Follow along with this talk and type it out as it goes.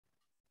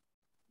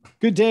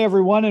Good day,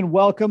 everyone, and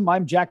welcome.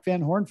 I'm Jack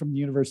Van Horn from the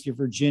University of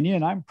Virginia,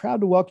 and I'm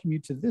proud to welcome you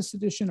to this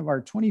edition of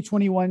our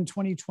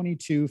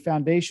 2021-2022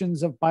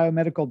 Foundations of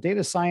Biomedical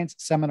Data Science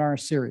Seminar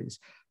Series.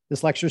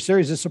 This lecture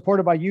series is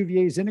supported by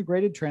UVA's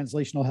Integrated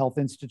Translational Health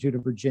Institute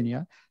of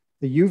Virginia,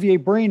 the UVA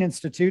Brain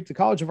Institute, the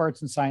College of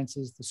Arts and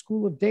Sciences, the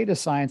School of Data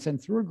Science,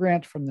 and through a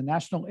grant from the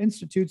National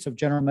Institutes of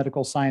General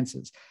Medical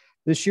Sciences.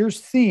 This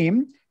year's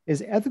theme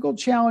is Ethical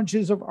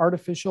Challenges of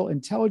Artificial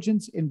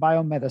Intelligence in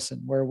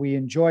Biomedicine, where we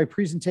enjoy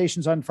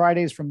presentations on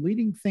Fridays from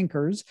leading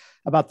thinkers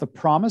about the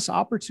promise,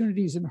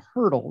 opportunities, and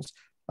hurdles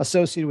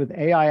associated with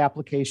AI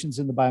applications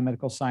in the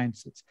biomedical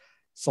sciences.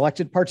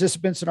 Selected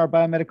participants in our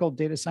Biomedical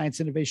Data Science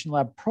Innovation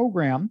Lab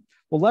program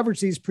will leverage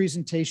these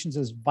presentations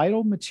as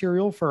vital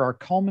material for our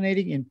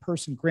culminating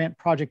in-person grant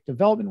project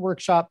development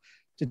workshop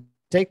to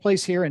take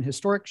place here in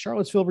historic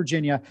Charlottesville,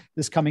 Virginia,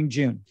 this coming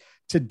June.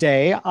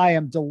 Today, I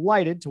am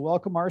delighted to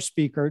welcome our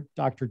speaker,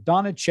 Dr.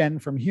 Donna Chen,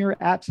 from here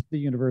at the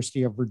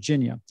University of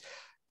Virginia.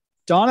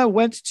 Donna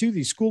went to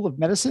the School of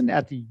Medicine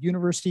at the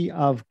University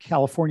of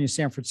California,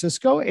 San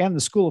Francisco, and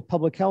the School of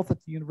Public Health at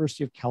the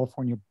University of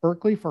California,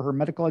 Berkeley, for her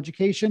medical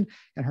education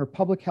and her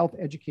public health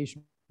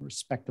education,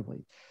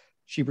 respectively.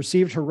 She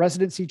received her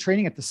residency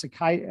training at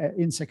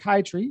in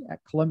psychiatry at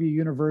Columbia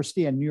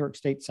University and New York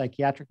State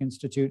Psychiatric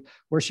Institute,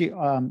 where she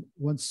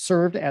once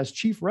served as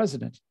chief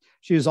resident.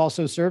 She has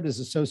also served as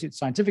associate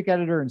scientific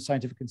editor and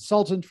scientific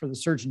consultant for the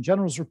Surgeon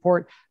General's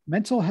report,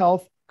 Mental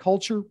Health,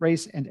 Culture,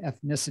 Race, and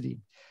Ethnicity.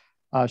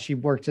 She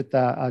worked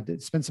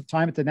spent some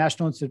time at the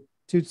National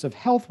Institutes of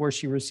Health, where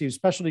she received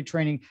specialty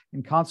training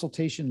in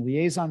consultation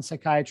liaison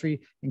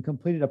psychiatry and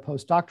completed a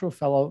postdoctoral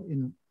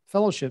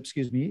fellowship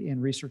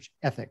in research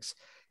ethics.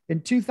 In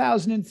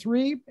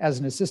 2003, as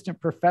an assistant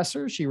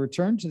professor, she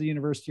returned to the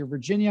University of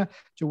Virginia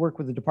to work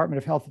with the Department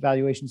of Health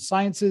Evaluation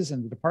Sciences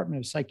and the Department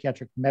of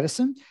Psychiatric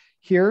Medicine.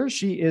 Here,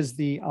 she is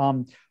the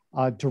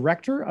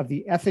director of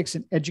the Ethics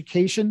and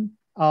Education,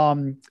 let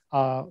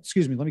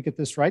me get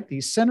this right, the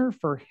Center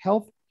for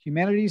Health,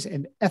 Humanities,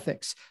 and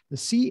Ethics, the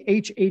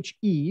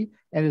CHHE,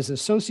 and is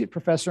associate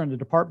professor in the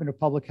Department of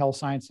Public Health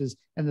Sciences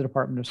and the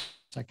Department of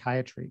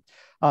Psychiatry.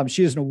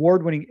 She is an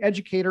award-winning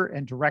educator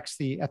and directs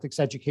the ethics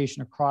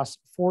education across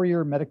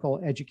four-year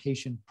medical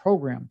education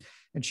program.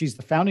 And she's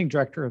the founding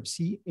director of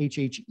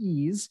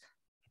CHHE's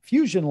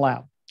Fusion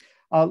Lab.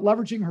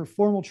 Leveraging her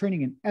formal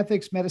training in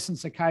ethics, medicine,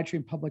 psychiatry,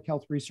 and public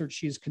health research,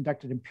 she has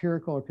conducted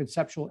empirical or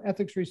conceptual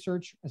ethics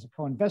research as a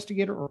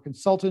co-investigator or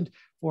consultant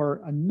for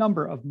a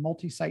number of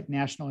multi-site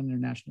national and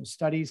international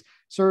studies,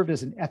 served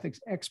as an ethics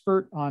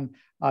expert on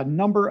a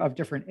number of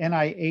different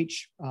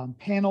NIH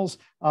panels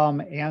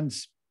and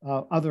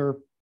other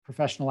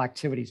professional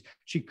activities.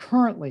 She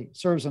currently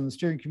serves on the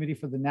steering committee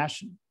for the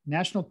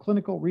National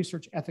Clinical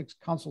Research Ethics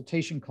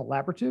Consultation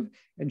Collaborative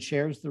and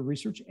chairs the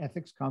Research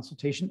Ethics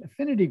Consultation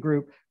Affinity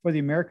Group for the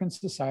American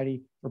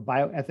Society for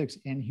Bioethics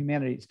and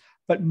Humanities.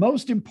 But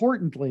most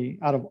importantly,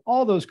 out of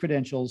all those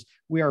credentials,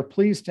 we are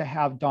pleased to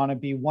have Donna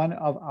be one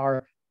of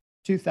our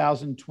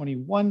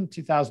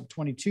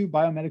 2021-2022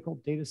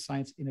 Biomedical Data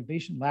Science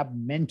Innovation Lab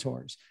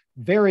mentors.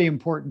 Very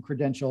important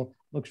credential.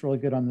 Looks really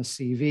good on the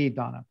CV,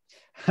 Donna.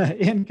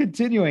 In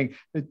continuing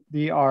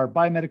our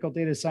Biomedical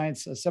Data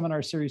Science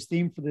Seminar Series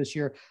theme for this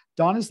year,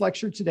 Donna's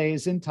lecture today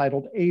is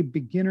entitled A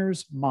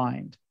Beginner's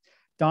Mind.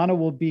 Donna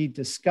will be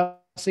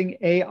discussing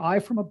AI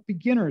from a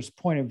beginner's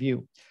point of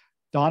view.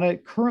 Donna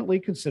currently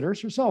considers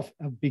herself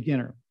a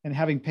beginner, and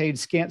having paid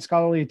scant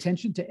scholarly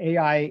attention to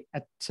AI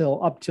up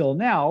till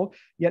now,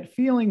 yet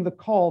feeling the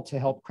call to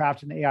help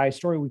craft an AI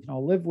story we can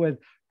all live with,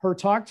 her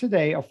talk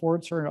today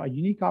affords her a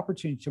unique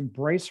opportunity to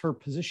embrace her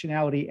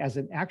positionality as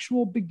an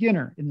actual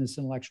beginner in this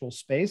intellectual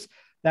space.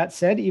 That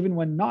said, even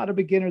when not a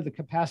beginner, the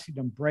capacity to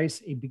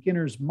embrace a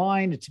beginner's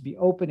mind, to be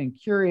open and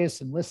curious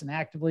and listen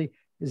actively,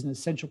 is an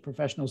essential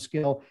professional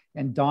skill.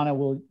 And Donna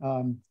will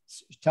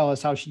tell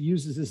us how she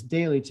uses this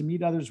daily to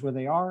meet others where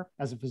they are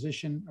as a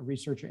physician, a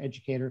researcher,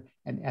 educator,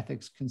 and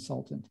ethics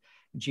consultant.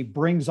 And she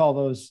brings all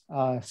those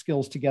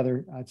skills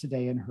together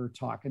today in her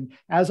talk. And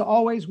as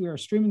always, we are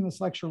streaming this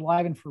lecture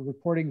live and for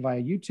recording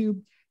via YouTube.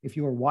 If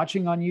you are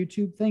watching on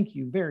YouTube, thank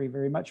you very,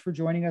 very much for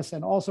joining us.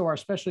 And also our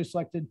specially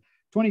selected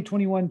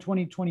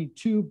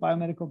 2021-2022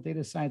 Biomedical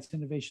Data Science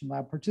Innovation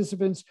Lab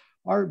participants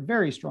are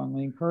very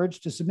strongly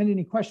encouraged to submit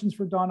any questions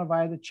for Donna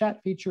via the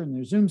chat feature in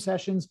their Zoom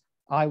sessions.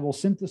 I will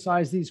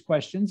synthesize these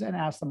questions and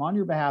ask them on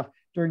your behalf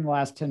during the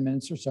last 10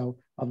 minutes or so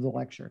of the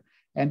lecture.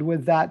 And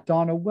with that,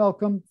 Donna,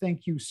 welcome.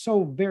 Thank you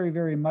so very,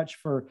 very much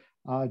for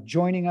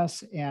joining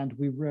us. And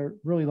we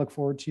really look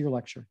forward to your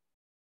lecture.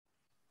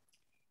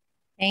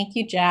 Thank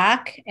you,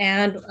 Jack.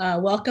 And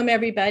welcome,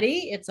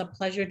 everybody. It's a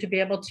pleasure to be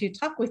able to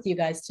talk with you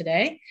guys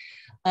today.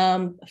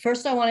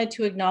 First, I wanted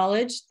to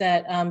acknowledge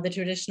that the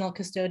traditional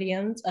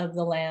custodians of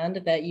the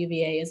land that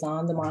UVA is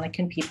on, the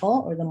Monacan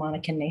people or the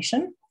Monacan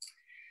Nation.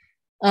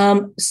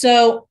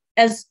 So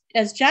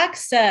as Jack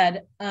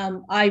said,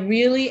 I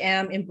really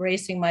am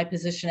embracing my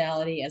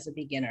positionality as a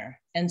beginner.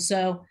 And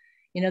so,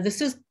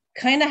 this is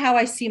kind of how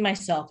I see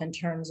myself in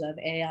terms of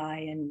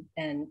AI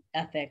and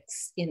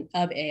ethics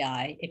of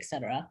AI, et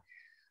cetera.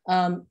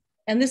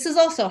 And this is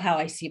also how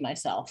I see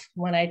myself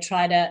when I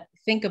try to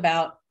think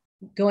about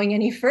going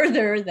any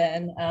further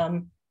than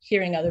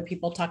hearing other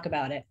people talk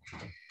about it.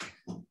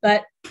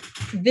 But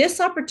this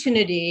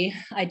opportunity,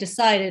 I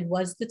decided,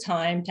 was the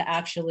time to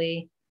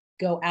actually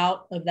go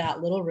out of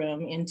that little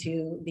room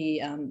into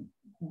the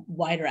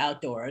wider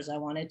outdoors. I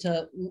wanted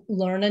to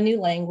learn a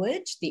new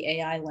language, the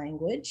AI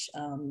language,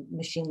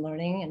 machine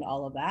learning and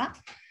all of that.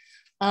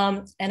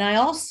 And I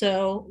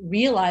also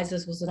realized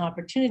this was an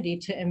opportunity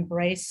to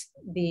embrace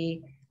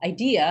the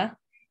idea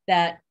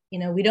that,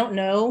 we don't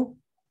know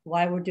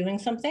why we're doing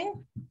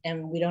something,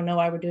 and we don't know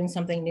why we're doing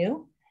something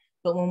new,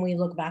 but when we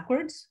look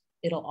backwards,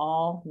 it'll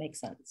all make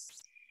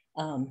sense.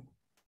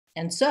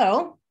 And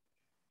so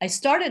I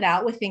started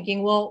out with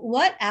thinking, well,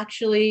 what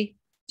actually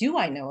do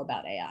I know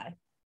about AI?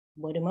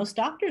 What do most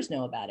doctors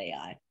know about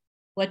AI?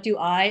 What do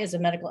I, as a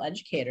medical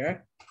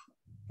educator,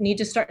 need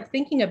to start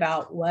thinking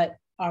about what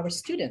our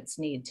students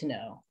need to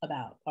know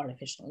about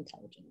artificial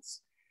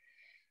intelligence?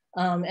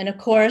 And of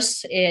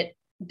course,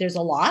 there's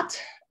a lot.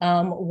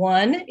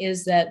 One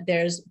is that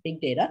there's big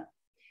data.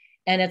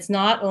 And it's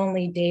not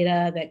only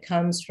data that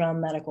comes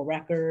from medical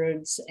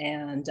records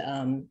and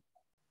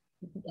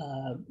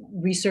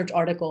research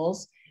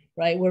articles,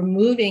 right? We're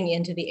moving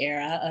into the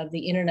era of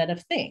the Internet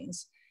of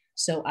Things.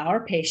 So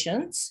our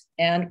patients,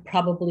 and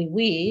probably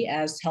we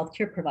as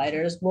healthcare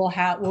providers,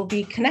 will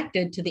be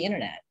connected to the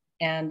internet.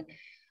 And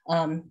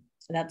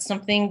that's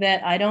something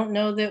that I don't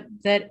know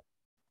that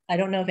I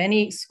don't know if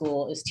any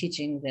school is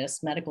teaching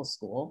this, medical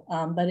school,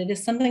 but it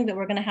is something that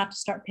we're going to have to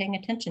start paying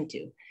attention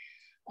to.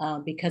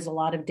 Because a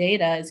lot of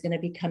data is going to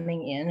be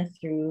coming in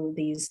through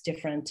these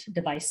different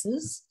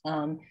devices.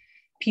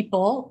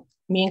 People,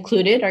 me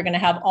included, are going to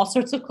have all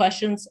sorts of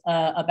questions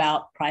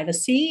about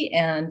privacy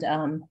and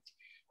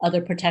other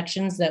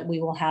protections that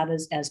we will have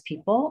as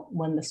people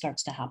when this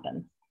starts to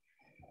happen.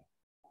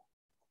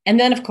 And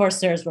then, of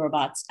course, there's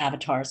robots,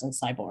 avatars, and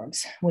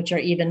cyborgs, which are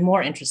even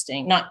more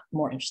interesting, not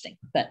more interesting,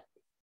 but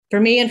for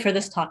me and for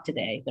this talk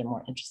today, they're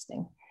more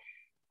interesting.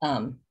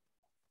 And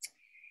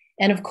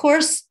of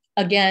course,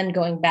 again,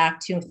 going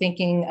back to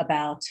thinking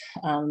about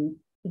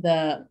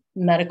the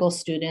medical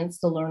students,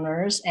 the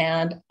learners,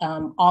 and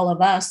all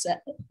of us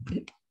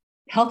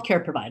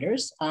healthcare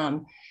providers,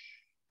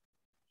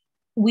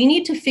 we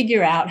need to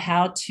figure out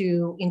how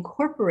to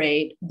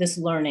incorporate this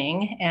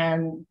learning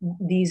and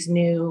these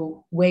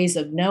new ways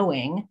of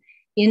knowing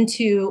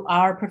into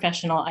our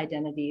professional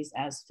identities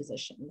as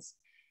physicians.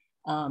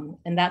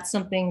 And that's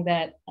something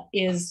that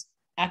is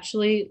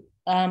actually,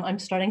 I'm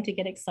starting to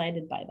get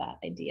excited by that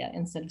idea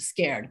instead of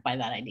scared by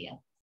that idea.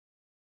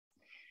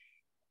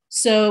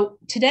 So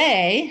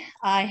today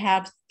I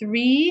have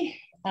three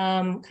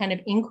kind of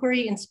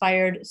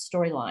inquiry-inspired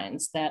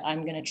storylines that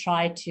I'm going to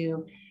try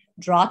to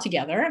draw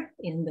together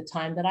in the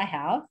time that I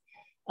have,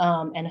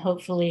 and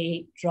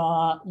hopefully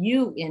draw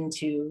you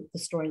into the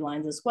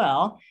storylines as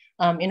well,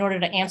 in order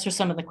to answer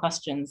some of the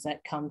questions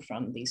that come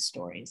from these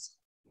stories.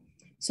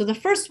 So the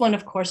first one,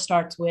 of course,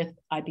 starts with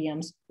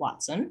IBM's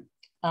Watson.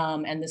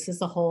 And this is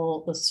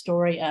the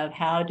story of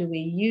how do we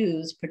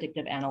use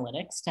predictive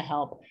analytics to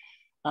help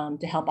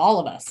all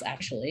of us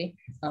actually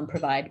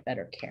provide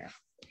better care.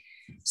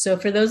 So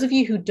for those of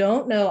you who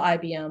don't know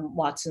IBM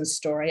Watson's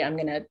story, I'm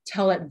going to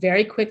tell it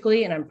very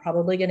quickly, and I'm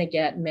probably going to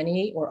get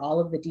many or all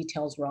of the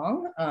details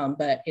wrong,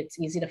 but it's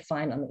easy to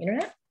find on the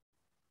internet.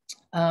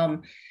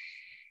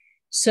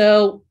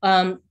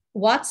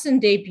 Watson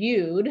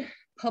debuted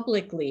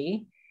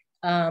publicly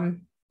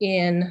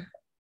in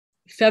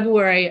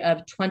February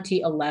of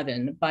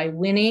 2011 by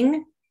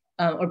winning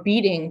or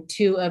beating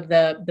two of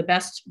the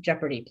best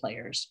Jeopardy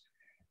players.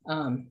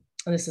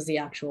 This is the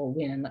actual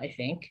win, I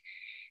think.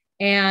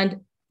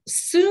 And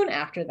soon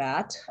after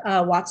that,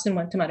 Watson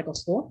went to medical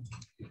school,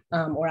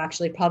 or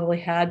actually probably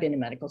had been in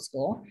medical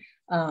school.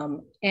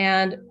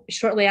 And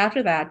shortly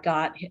after that,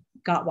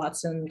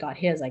 Watson got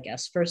his, I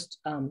guess, first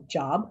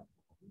job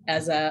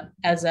as a,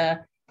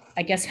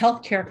 I guess,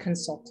 healthcare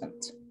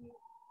consultant.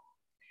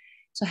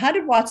 So how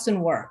did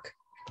Watson work?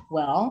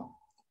 Well,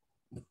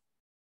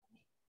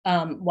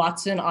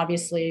 Watson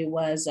obviously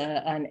was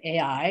an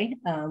AI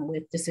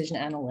with decision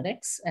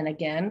analytics. And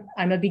again,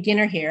 I'm a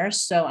beginner here,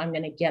 so I'm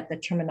going to get the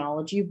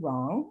terminology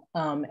wrong.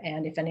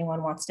 And if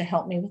anyone wants to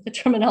help me with the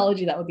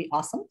terminology, that would be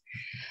awesome.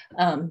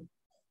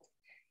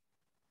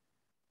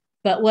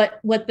 But what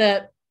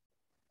the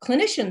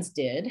clinicians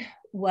did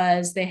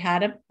was they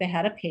had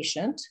a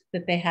patient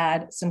that they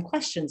had some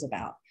questions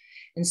about.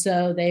 And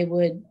so they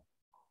would,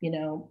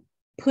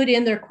 put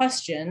in their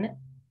question,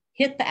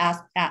 hit the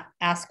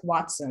Ask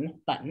Watson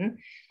button,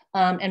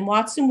 and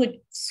Watson would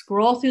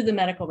scroll through the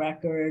medical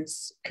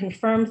records,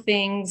 confirm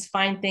things,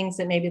 find things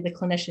that maybe the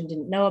clinician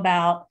didn't know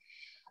about,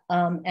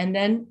 and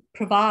then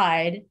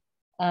provide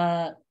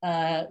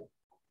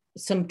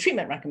some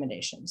treatment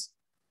recommendations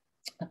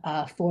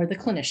for the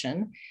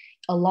clinician,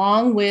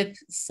 along with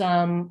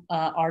some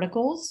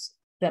articles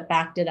that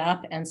backed it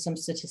up and some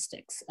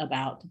statistics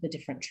about the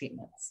different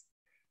treatments.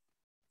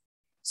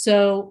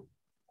 So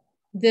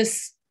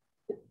this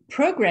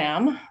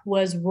program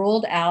was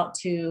rolled out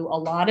to a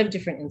lot of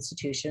different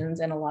institutions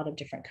and a lot of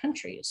different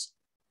countries.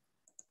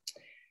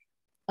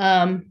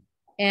 And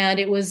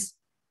it was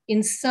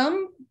in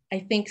some, I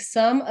think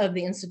some of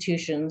the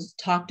institutions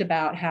talked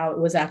about how it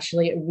was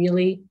actually a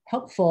really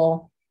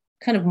helpful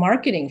kind of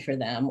marketing for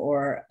them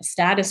or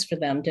status for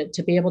them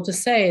to be able to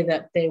say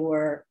that they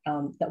were,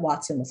 that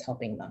Watson was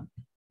helping them.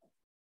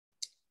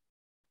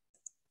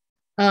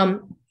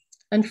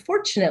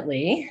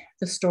 Unfortunately,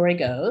 the story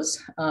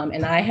goes,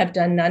 and I have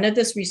done none of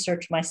this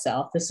research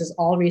myself. This is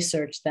all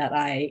research that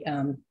I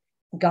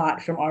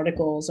got from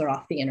articles or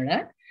off the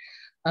internet.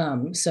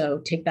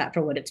 So take that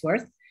for what it's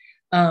worth.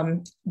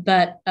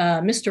 But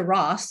Mr.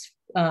 Ross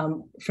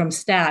from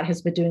STAT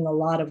has been doing a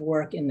lot of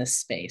work in this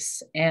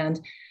space. And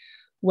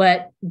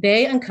what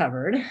they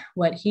uncovered,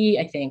 what he,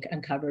 I think,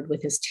 uncovered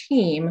with his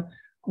team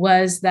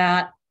was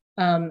that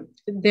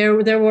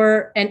there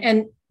were,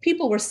 and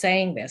people were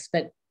saying this,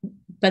 but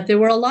there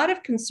were a lot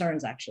of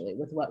concerns actually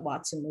with what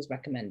Watson was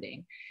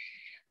recommending.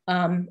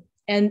 And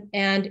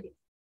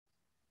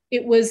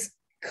it was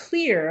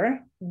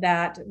clear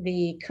that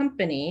the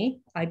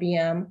company,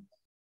 IBM,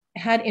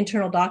 had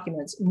internal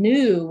documents,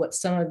 knew what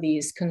some of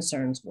these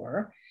concerns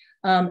were,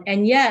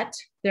 and yet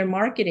their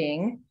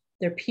marketing,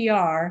 their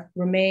PR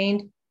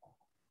remained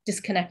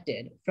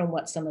disconnected from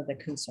what some of the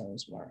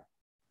concerns were.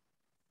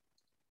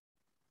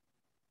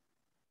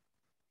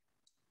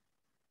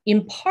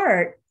 In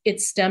part, it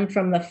stemmed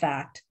from the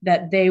fact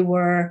that they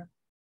were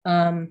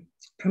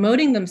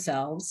promoting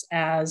themselves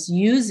as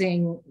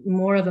using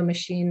more of a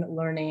machine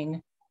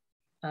learning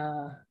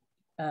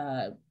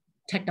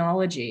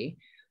technology,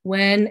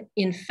 when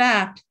in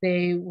fact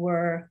they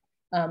were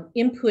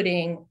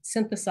inputting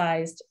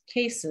synthesized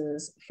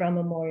cases from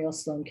Memorial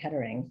Sloan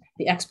Kettering,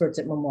 the experts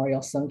at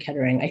Memorial Sloan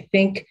Kettering.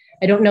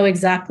 I don't know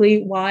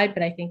exactly why,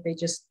 but I think they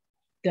just,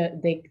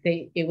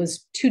 it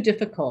was too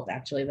difficult,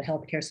 actually. The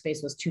healthcare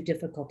space was too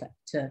difficult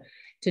to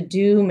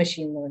do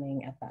machine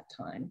learning at that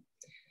time.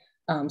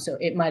 So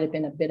it might have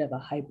been a bit of a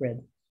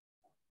hybrid.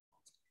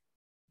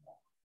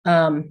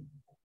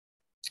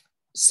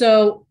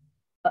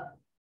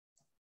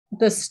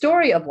 The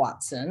story of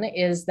Watson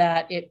is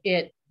that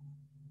it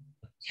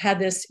had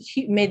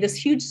made this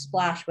huge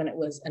splash when it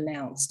was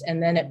announced,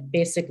 and then it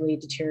basically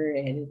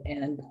deteriorated.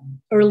 And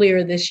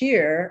earlier this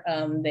year,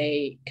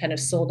 they kind of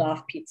sold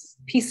off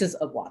pieces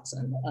of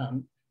Watson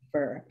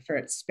for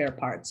its spare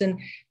parts. And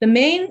the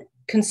main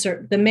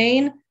concern,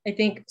 I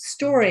think,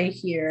 story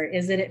here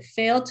is that it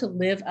failed to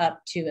live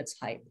up to its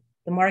hype.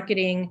 The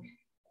marketing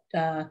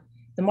and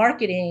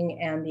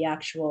the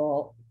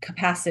actual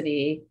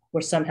capacity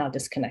were somehow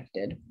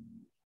disconnected.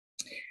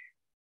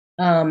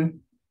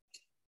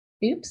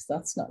 Oops,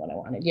 that's not what I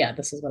wanted. Yeah,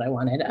 this is what I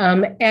wanted.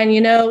 And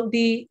you know,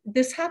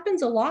 this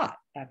happens a lot,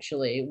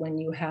 actually, when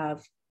you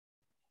have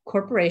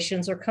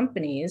corporations or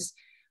companies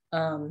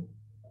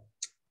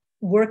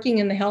working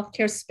in the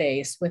healthcare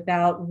space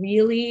without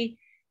really,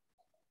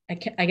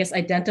 I guess,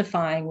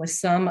 identifying with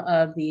some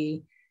of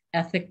the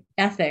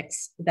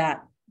ethics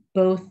that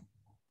both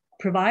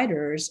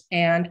providers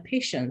and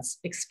patients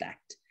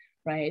expect,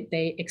 right?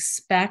 They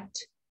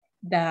expect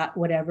that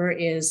whatever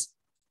is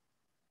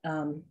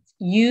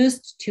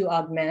used to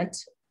augment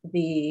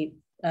the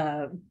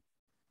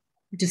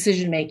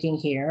decision-making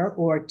here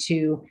or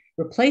to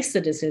replace the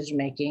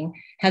decision-making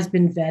has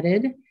been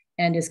vetted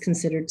and is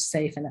considered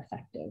safe and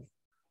effective.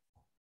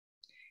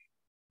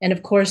 And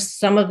of course,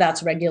 some of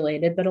that's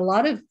regulated, but a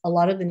lot of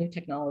the new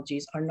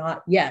technologies are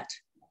not yet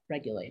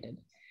regulated.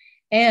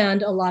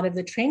 And a lot of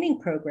the training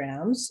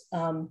programs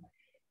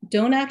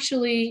don't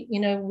actually, you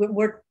know,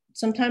 we're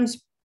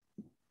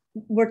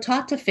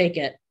taught to fake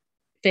it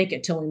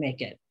till we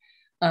make it.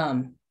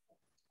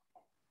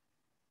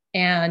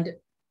 And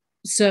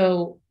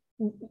so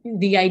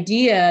the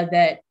idea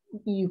that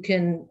you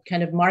can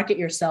kind of market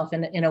yourself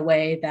in a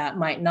way that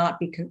might not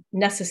be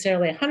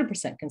necessarily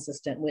 100%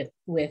 consistent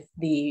with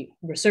the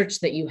research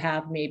that you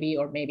have maybe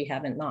or maybe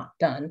haven't not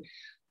done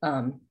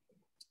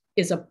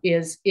is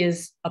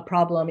a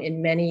problem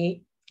in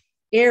many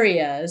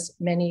areas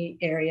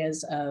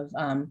of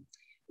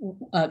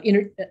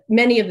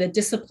many of the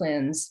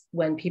disciplines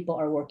when people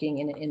are working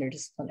in an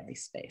interdisciplinary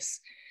space.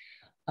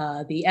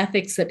 The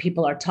ethics that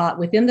people are taught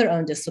within their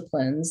own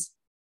disciplines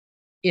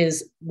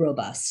is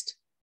robust,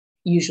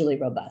 usually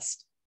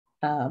robust,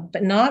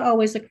 but not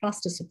always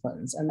across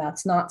disciplines. And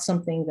that's not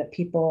something that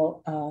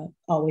people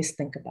always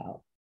think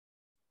about.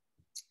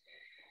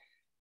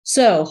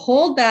 So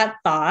hold that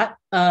thought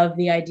of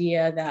the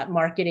idea that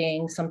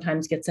marketing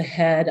sometimes gets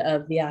ahead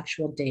of the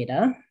actual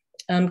data,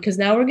 because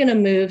now we're going to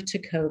move to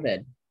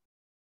COVID.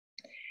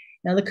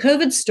 Now, the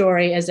COVID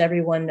story, as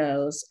everyone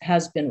knows,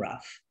 has been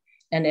rough.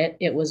 And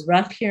it was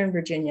rough here in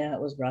Virginia.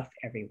 It was rough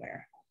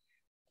everywhere.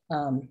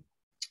 It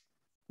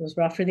was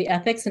rough for the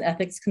ethics and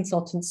ethics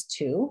consultants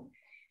too.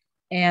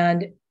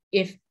 And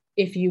if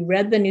you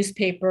read the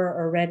newspaper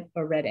or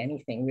read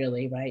anything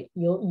really, right,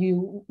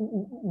 you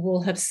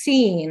will have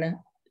seen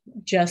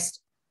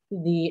just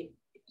the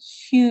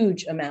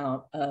huge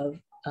amount of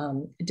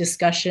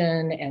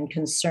discussion and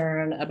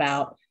concern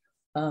about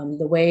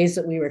the ways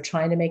that we were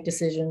trying to make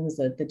decisions,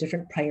 the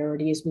different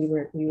priorities we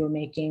were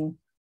making,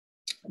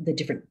 the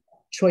different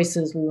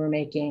choices we were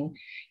making,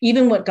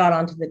 even what got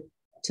onto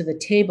the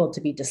table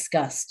to be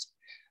discussed.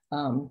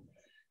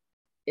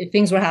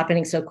 Things were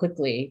happening so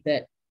quickly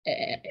that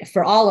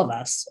for all of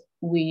us,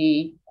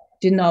 we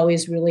didn't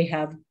always really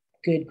have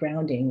good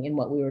grounding in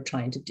what we were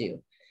trying to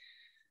do.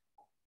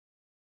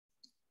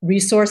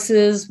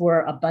 Resources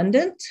were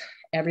abundant.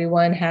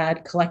 Everyone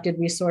had collected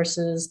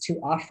resources to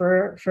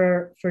offer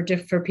for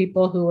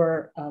people who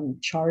were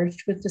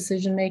charged with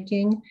decision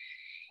making,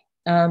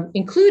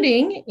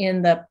 including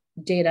in the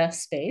data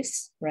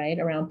space, right,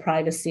 around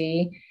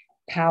privacy,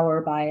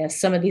 power, bias.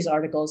 Some of these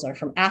articles are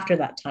from after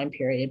that time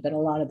period, but a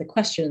lot of the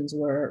questions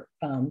were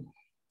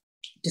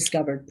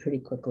discovered pretty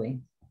quickly.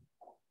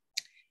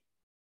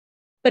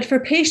 But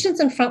for patients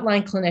and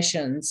frontline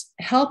clinicians,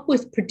 help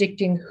with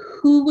predicting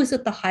who was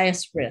at the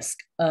highest risk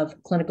of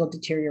clinical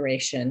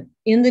deterioration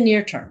in the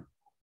near term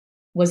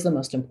was the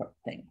most important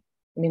thing.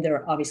 I mean, there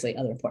are obviously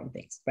other important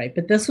things, right?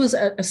 But this was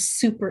a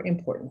super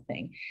important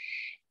thing.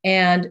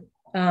 And,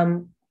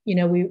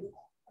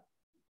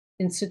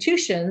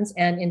 institutions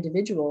and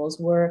individuals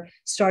were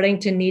starting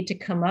to need to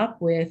come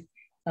up with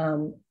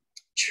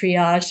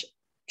triage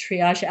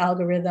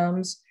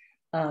algorithms,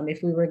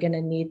 if we were going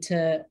to need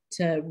to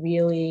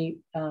really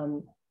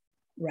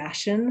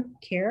ration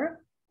care,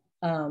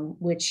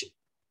 which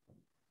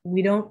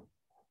we don't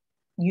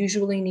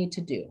usually need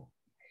to do.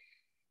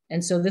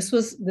 And so this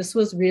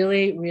was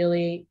really,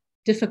 really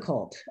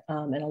difficult.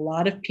 And a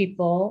lot of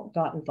people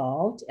got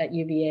involved at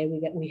UVA.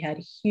 We had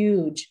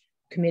huge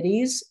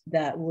committees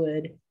that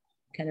would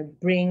kind of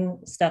bring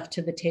stuff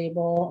to the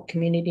table,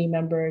 community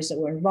members that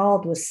were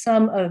involved with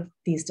some of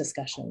these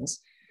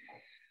discussions.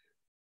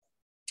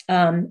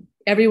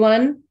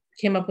 Everyone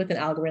came up with an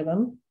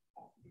algorithm,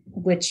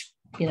 which,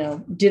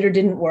 did or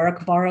didn't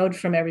work, borrowed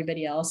from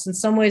everybody else. In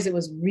some ways, it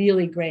was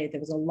really great. There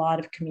was a lot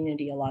of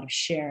community, a lot of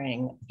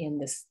sharing in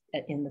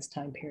this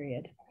time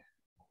period.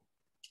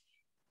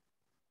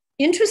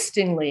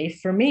 Interestingly,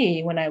 for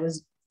me, when I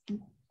was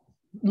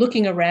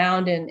looking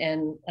around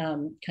and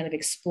kind of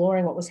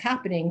exploring what was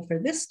happening for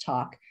this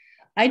talk,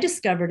 I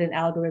discovered an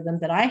algorithm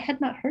that I had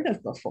not heard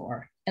of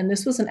before. And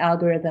this was an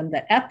algorithm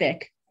that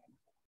Epic,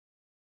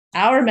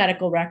 our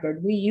medical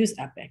record, we use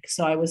Epic.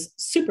 So I was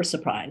super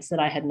surprised that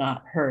I had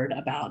not heard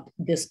about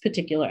this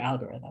particular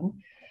algorithm.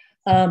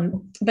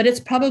 But it's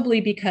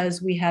probably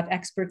because we have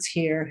experts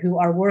here who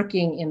are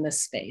working in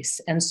this space.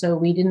 And so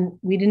we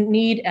didn't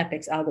need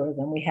Epic's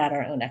algorithm. We had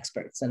our own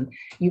experts. And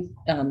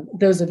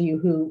those of you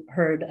who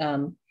heard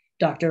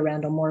Dr.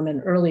 Randall Morman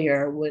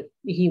earlier,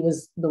 he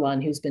was the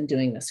one who's been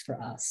doing this for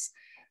us.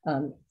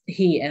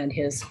 He and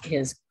his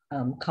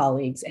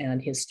colleagues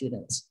and his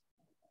students.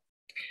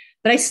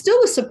 But I still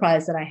was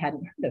surprised that I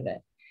hadn't heard of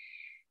it.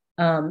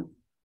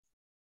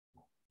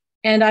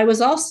 And I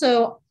was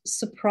also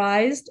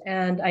surprised,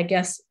 and I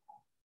guess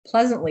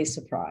pleasantly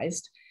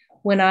surprised,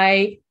 when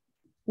I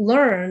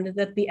learned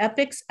that the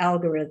Epic's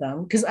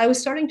algorithm, because I was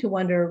starting to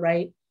wonder,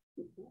 right,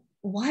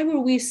 why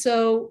didn't we just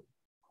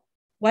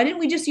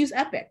use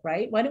Epic,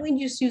 right? Why didn't we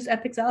just use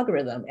Epic's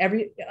algorithm?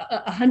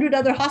 100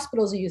 other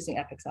hospitals are using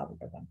Epic's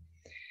algorithm.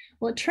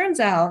 Well, it turns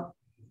out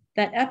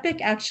that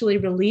Epic actually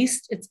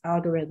released its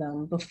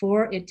algorithm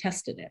before it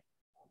tested it.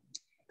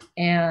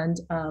 And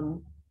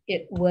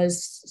it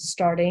was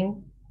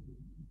starting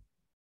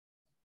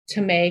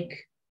to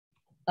make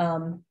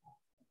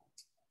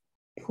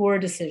poor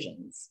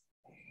decisions.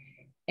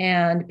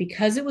 And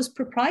because it was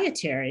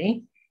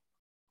proprietary,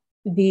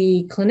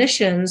 the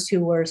clinicians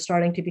who were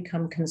starting to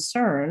become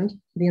concerned,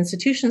 the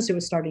institutions who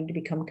were starting to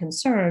become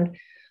concerned,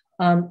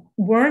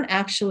 weren't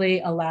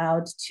actually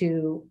allowed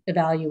to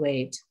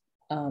evaluate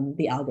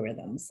the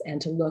algorithms and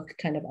to look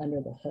kind of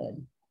under the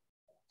hood.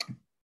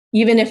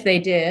 Even if they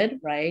did,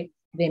 right,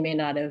 they may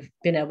not have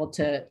been able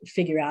to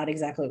figure out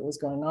exactly what was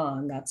going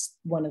on. That's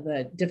one of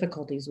the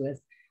difficulties with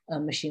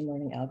machine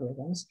learning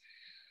algorithms.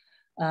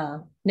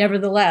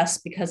 Nevertheless,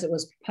 because it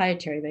was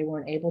proprietary, they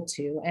weren't able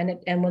to.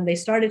 And when they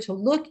started to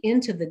look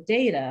into the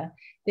data,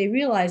 they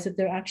realized that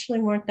there actually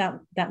weren't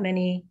that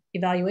many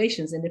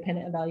evaluations,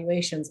 independent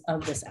evaluations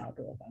of this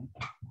algorithm.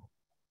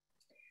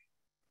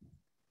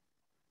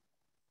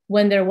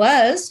 When there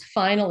was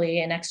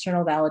finally an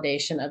external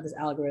validation of this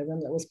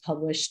algorithm that was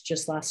published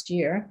just last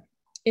year,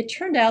 it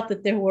turned out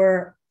that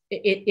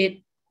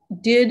it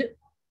did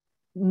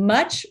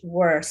much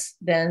worse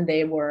than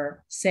they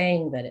were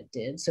saying that it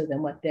did, so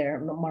than what their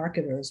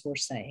marketers were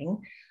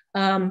saying.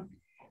 But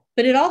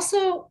it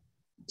also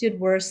did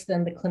worse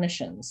than the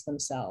clinicians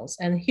themselves.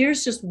 And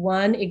here's just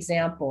one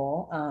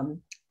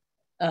example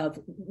of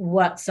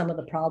what some of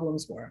the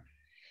problems were.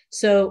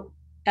 So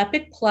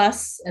Epic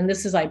Plus, and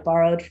this is I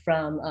borrowed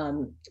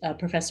from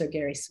Professor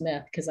Gary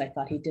Smith because I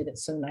thought he did it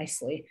so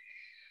nicely.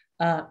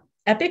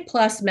 Epic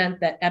Plus meant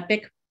that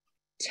Epic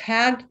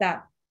tagged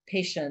that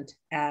patient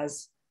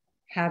as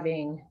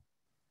having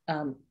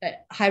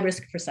high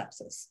risk for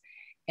sepsis.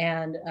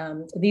 And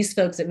these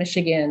folks at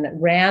Michigan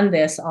ran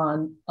this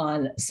on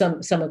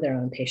some of their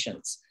own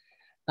patients.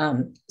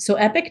 So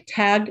EPIC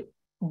tagged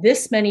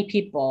this many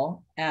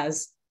people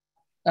as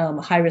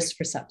high risk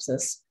for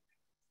sepsis,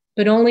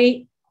 but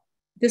only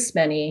this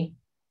many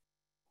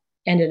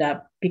ended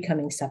up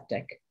becoming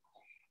septic.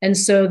 And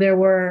so there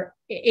were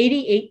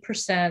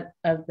 88%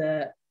 of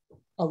the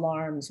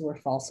alarms were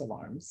false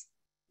alarms.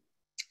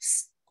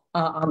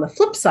 On the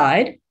flip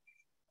side,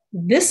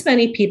 this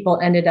many people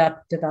ended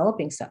up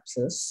developing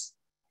sepsis,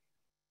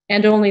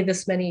 and only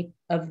this many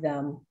of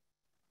them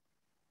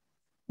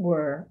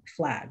were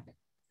flagged.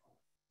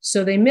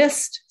 So they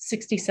missed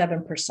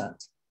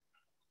 67%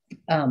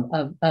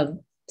 of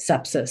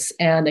sepsis.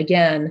 And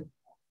again,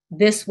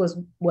 this was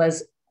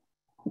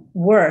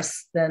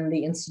worse than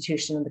the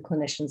institution and the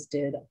clinicians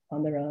did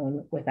on their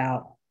own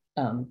without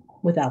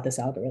this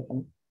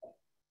algorithm.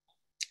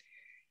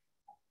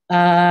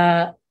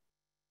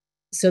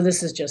 So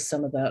this is just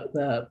some of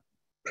the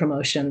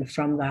promotion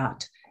from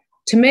that.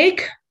 To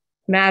make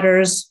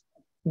matters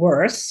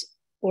worse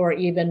or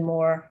even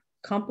more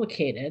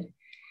complicated,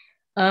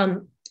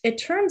 it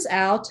turns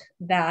out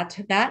that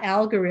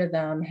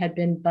algorithm had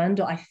been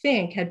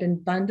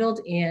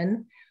bundled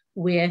in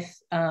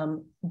with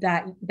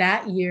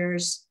that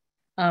year's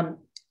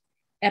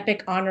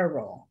EPIC honor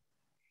roll,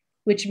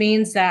 which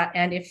means that,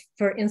 and if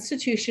for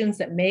institutions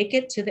that make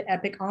it to the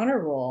EPIC honor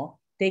roll,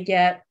 they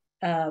get,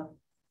 I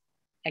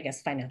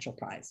guess, financial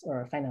prize or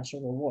a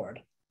financial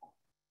reward.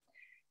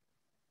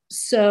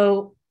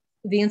 So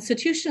the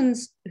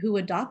institutions who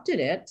adopted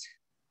it,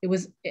 it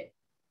was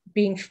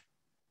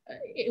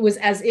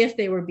as if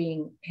they were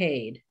being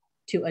paid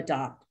to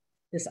adopt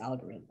this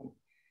algorithm.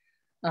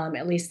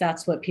 At least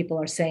that's what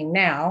people are saying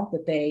now,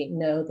 that they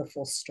know the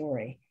full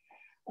story,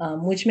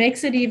 which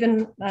makes it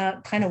even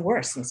kind of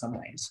worse in some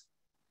ways.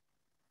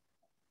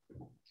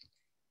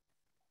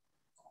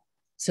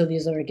 So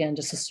these are, again,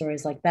 just the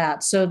stories like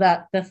that. So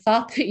that the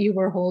thought that you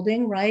were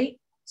holding, right?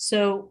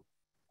 So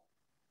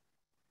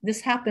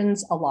this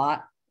happens a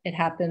lot. It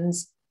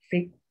happens,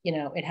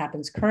 it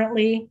happens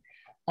currently.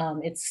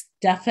 It's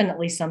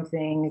definitely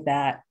something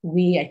that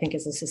we, I think,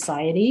 as a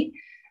society,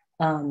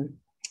 I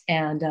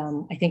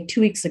think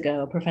 2 weeks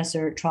ago,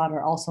 Professor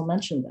Trotter also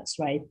mentioned this,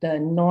 right? The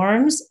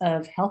norms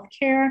of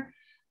healthcare,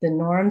 the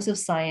norms of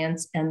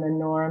science, and the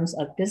norms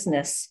of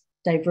business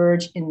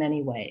diverge in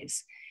many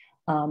ways.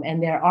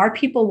 And there are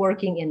people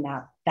working in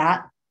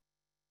that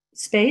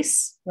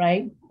space,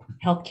 right?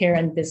 Healthcare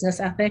and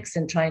business ethics,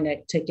 and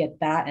trying to get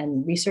that,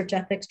 and research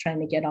ethics, trying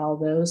to get all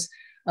those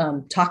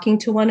talking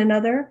to one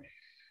another.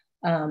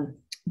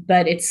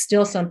 But it's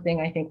still something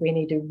I think we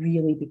need to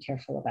really be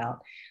careful about.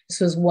 This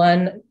was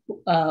one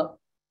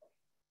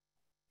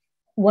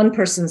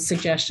person's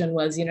suggestion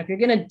was, if you're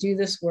going to do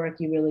this work,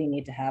 you really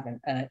need to have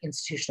an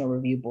institutional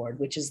review board,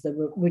 which is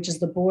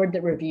the board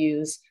that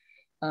reviews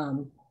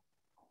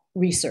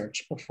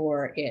research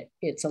before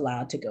it's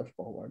allowed to go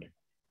forward.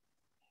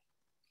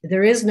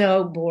 There is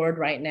no board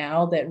right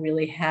now that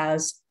really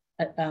has,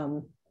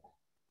 there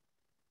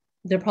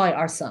probably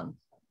are some.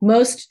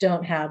 Most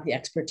don't have the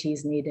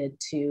expertise needed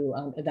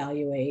to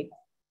evaluate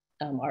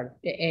our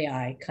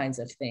AI kinds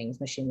of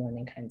things, machine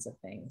learning kinds of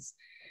things.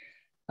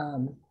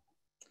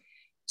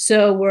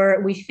 So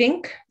we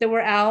think that we're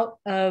out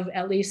of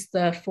at least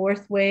the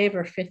fourth wave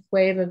or fifth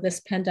wave of this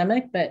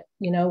pandemic, but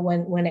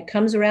when it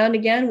comes around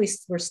again,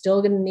 we're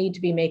still going to need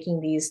to be making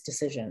these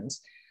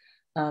decisions.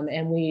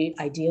 And we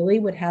ideally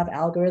would have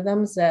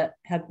algorithms that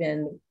have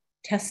been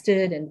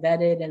tested and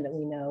vetted and that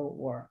we know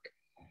work.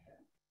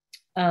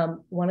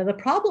 One of the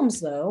problems,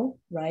 though,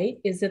 right,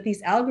 is that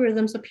these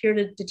algorithms appear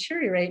to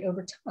deteriorate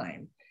over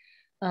time,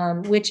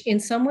 which in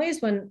some ways,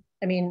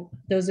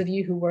 those of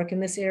you who work in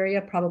this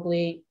area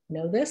probably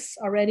know this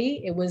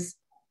already. It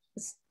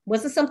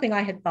wasn't something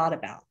I had thought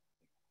about,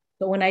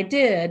 but when I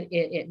did,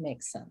 it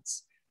makes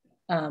sense.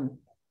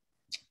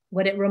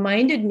 What it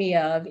reminded me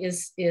of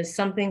is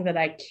something that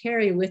I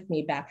carry with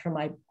me back from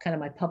my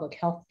public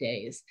health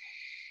days,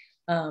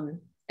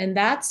 and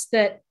that's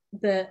that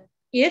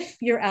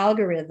if your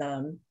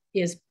algorithm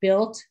is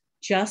built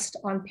just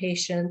on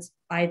patients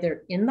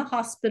either in the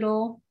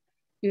hospital,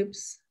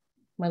 oops,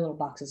 my little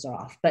boxes are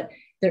off, but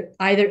they're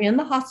either in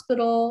the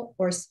hospital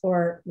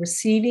or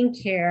receiving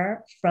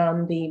care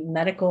from the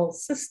medical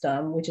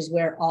system, which is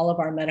where all of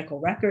our medical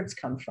records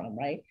come from,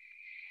 right?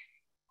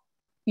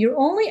 You're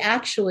only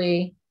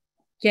actually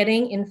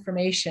getting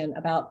information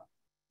about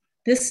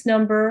this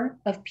number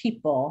of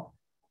people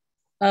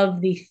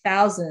of the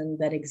 1,000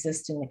 that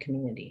exist in the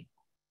community.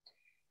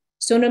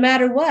 So no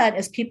matter what,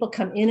 as people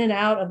come in and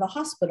out of the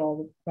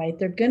hospital, right,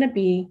 they're going to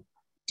be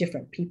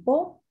different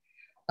people.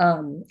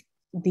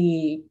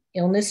 The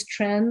illness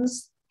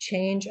trends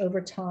change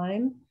over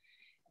time.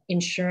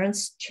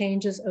 Insurance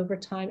changes over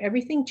time.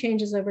 Everything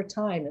changes over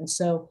time. And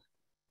so,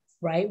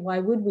 right, why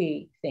would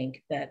we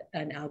think that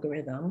an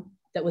algorithm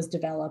that was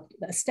developed,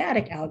 a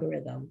static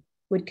algorithm,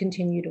 would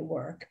continue to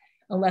work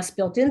unless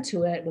built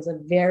into it was a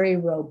very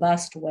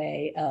robust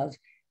way of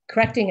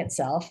correcting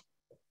itself,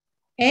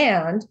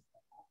 and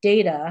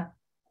data,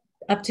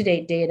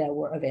 up-to-date data,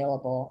 were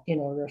available in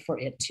order for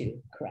it to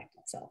correct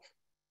itself.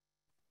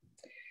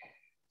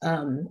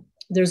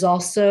 There's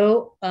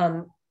also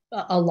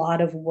a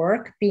lot of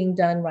work being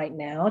done right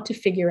now to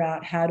figure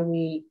out how do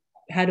we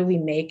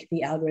make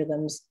the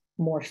algorithms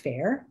more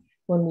fair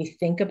when we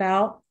think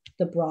about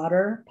the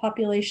broader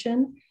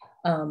population,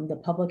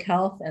 the public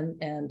health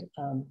and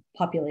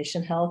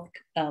population health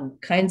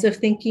kinds of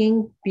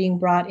thinking being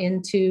brought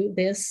into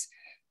this.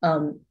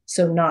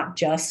 So not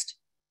just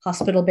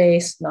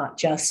hospital-based, not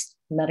just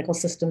medical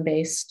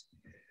system-based.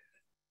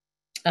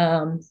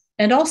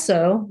 And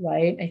also,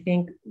 right, I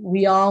think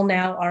we all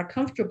now are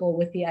comfortable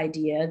with the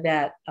idea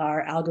that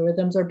our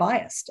algorithms are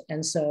biased.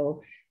 And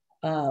so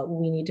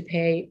we need to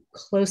pay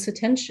close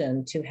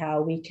attention to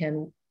how we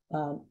can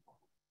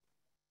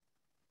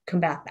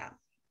combat that.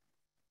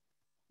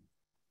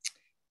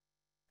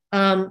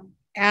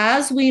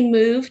 As we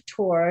move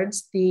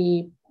towards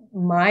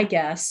my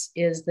guess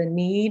is the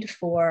need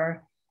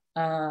for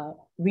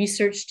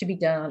research to be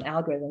done on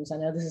algorithms. I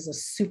know this is a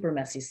super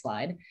messy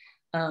slide,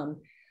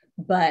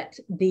 but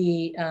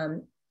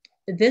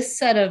this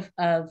set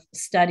of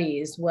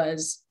studies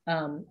was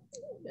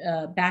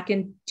back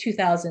in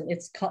 2000.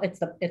 It's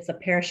the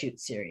Parachute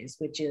series,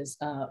 which is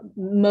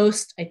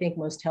most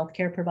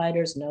healthcare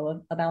providers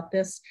know about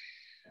this.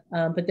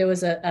 But there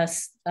was a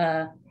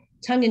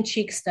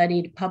tongue-in-cheek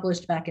study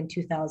published back in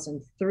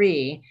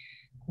 2003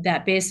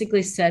 that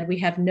basically said we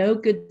have no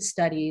good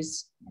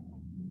studies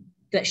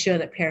that show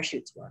that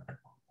parachutes work.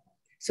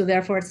 So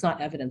therefore, it's not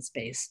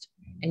evidence-based,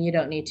 and you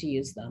don't need to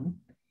use them.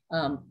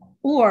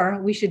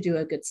 Or we should do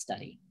a good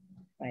study,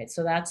 right?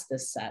 So that's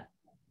this set.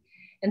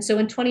 And so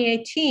in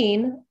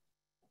 2018,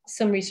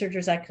 some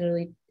researchers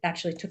actually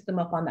took them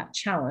up on that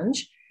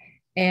challenge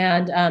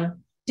and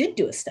did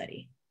do a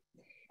study.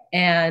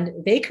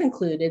 And they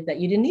concluded that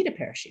you didn't need a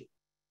parachute.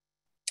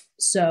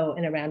 So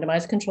in a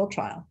randomized controlled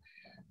trial.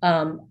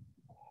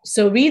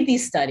 So read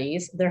these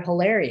studies, they're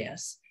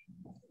hilarious.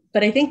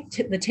 But I think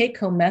the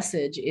take-home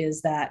message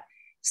is that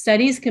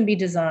studies can be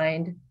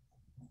designed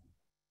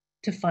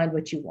to find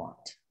what you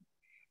want.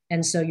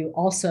 And so you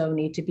also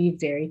need to be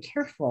very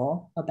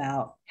careful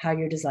about how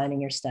you're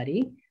designing your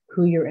study,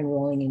 who you're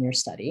enrolling in your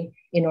study,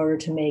 in order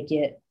to make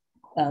it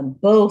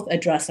both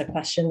address a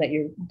question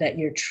that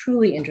you're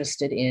truly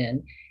interested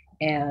in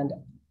and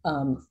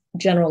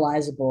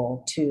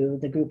generalizable to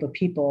the group of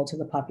people, to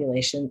the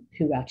population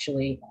who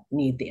actually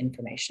need the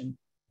information.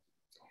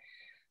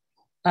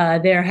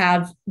 There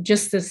have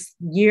just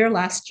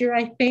last year,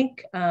 I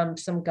think,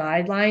 some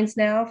guidelines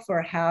now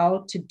for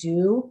how to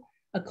do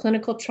a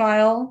clinical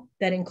trial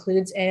that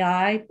includes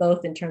AI,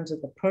 both in terms of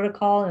the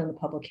protocol and the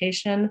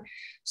publication.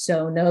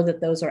 So know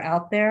that those are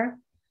out there.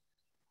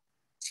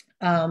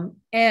 And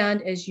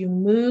as you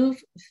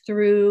move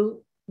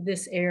through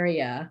this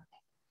area,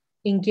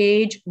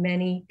 engage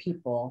many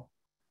people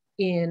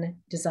in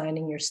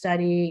designing your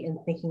study and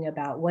thinking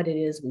about what it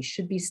is we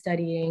should be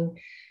studying.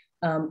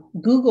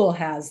 Google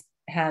has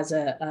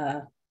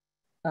a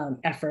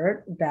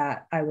effort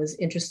that I was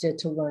interested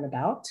to learn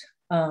about,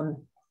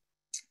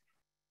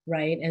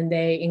 right? And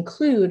they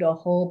include a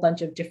whole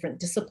bunch of different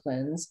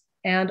disciplines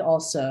and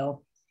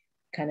also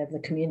kind of the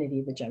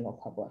community, the general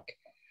public.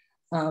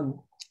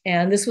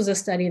 And this was a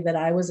study that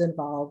I was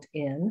involved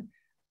in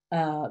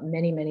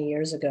many, many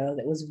years ago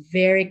that was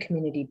very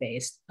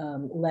community-based,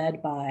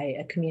 led by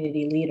a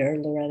community leader,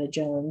 Loretta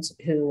Jones,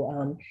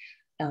 who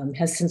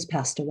has since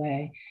passed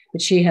away.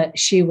 But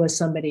she was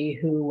somebody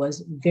who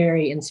was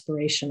very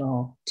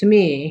inspirational to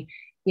me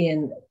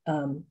in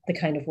the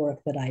kind of work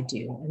that I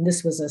do. And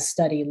this was a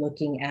study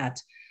looking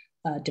at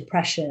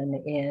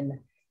depression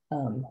in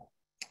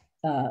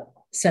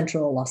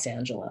central Los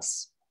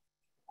Angeles.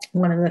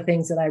 One of the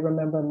things that I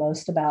remember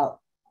most about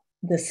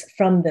this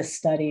from this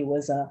study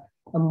was a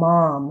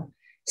mom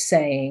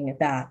saying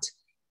that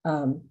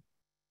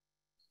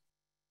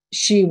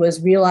she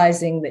was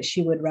realizing that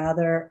she would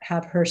rather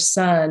have her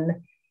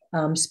son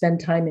spend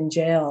time in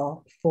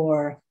jail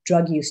for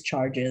drug use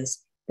charges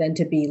than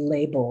to be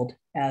labeled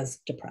as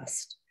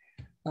depressed.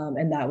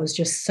 And that was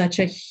just such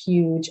a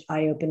huge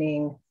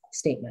eye-opening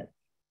statement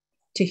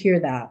to hear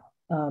that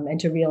and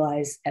to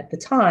realize at the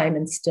time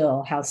and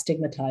still how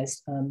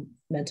stigmatized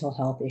mental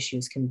health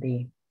issues can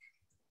be.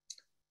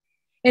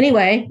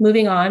 Anyway,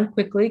 moving on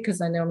quickly, because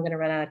I know I'm going to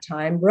run out of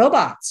time.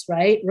 Robots,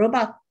 right?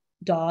 Robot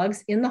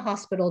dogs in the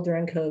hospital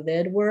during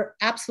COVID were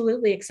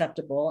absolutely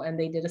acceptable, and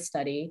they did a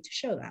study to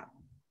show that.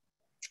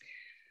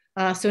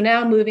 So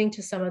now moving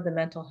to some of the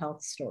mental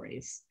health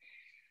stories.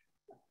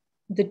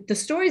 The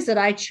stories that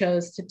I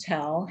chose to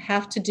tell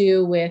have to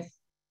do with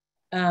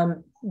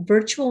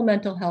virtual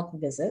mental health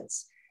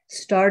visits,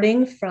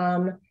 starting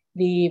from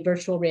the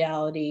virtual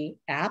reality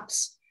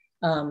apps.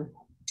 I'm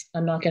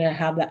not going to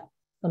have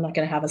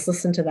us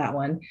listen to that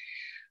one.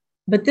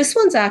 But this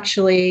one's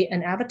actually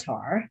an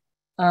avatar.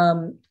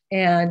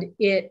 And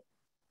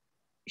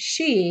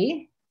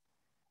she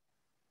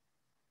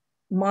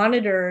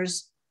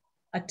monitors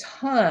a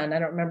ton, I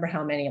don't remember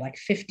how many, like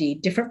 50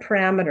 different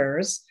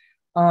parameters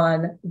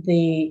on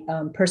the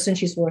person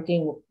she's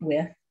working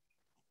with,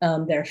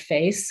 their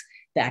face,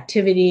 the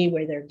activity,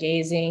 where they're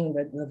gazing,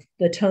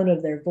 the tone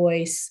of their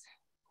voice,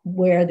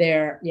 where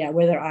their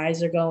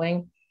eyes are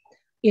going,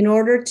 in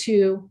order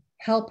to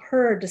help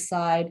her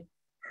decide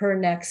her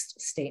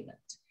next statement.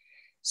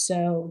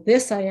 So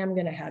this I am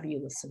going to have you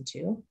listen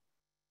to.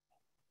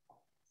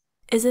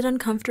 Is it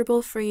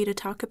uncomfortable for you to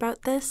talk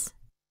about this?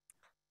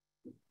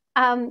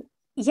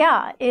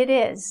 Yeah, it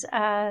is.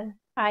 I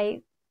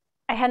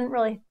hadn't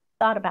really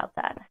thought about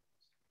that.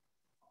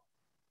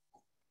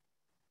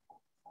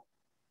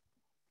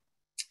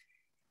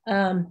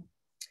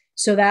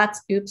 So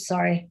that's, oops,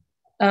 sorry.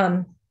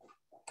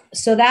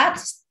 So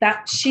that's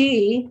that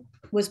she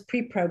was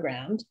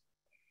pre-programmed.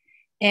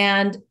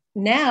 And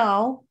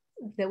now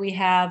that we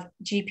have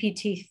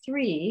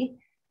GPT-3,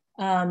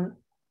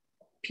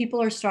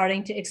 people are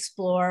starting to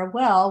explore,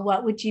 well,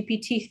 what would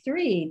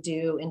GPT-3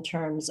 do in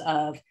terms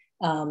of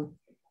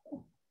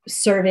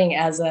serving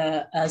as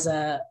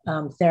a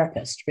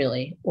therapist,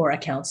 really, or a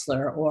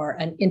counselor, or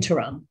an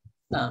interim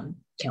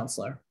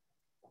counselor.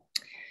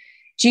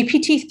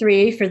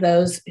 GPT-3, for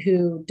those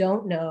who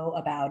don't know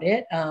about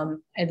it,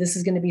 and this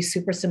is going to be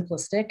super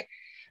simplistic,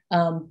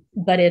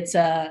 but it's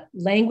a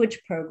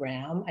language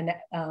program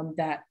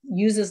that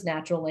uses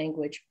natural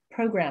language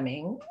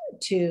programming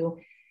to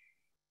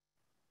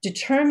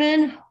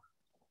determine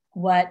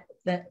what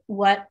the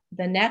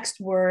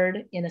next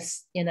word in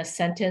a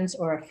sentence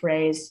or a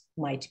phrase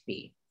might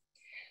be.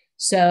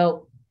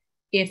 So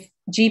if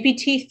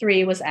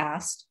GPT-3 was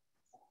asked,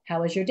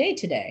 "How was your day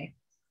today?"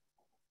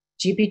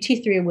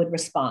 GPT-3 would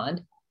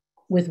respond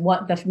with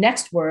what the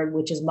next word,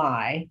 which is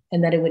my,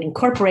 and then it would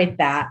incorporate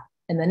that,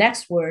 and the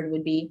next word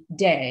would be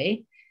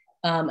day,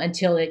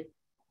 until it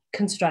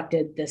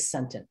constructed this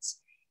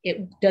sentence.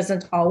 It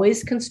doesn't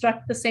always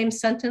construct the same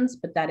sentence,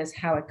 but that is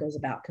how it goes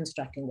about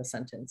constructing the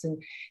sentence.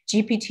 And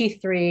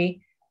GPT-3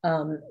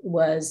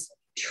 was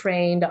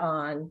trained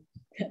on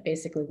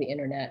basically the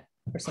internet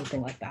or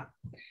something like that.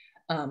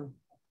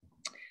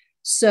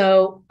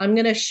 So I'm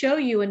going to show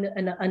you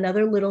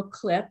another little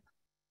clip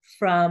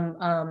from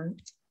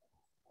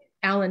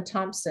Alan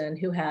Thompson,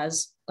 who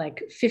has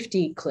like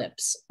 50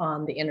 clips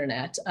on the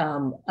internet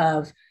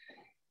of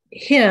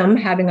him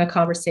having a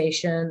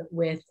conversation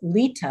with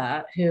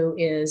Lita, who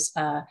is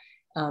an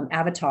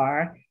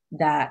avatar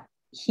that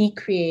he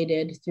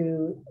created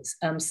through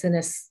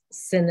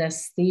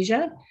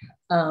synesthesia.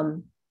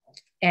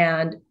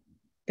 And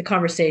the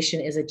conversation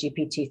is a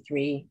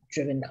GPT-3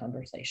 driven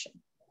conversation.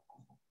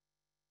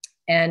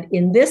 And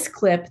in this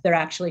clip, they're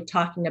actually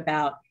talking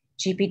about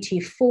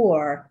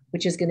GPT-4,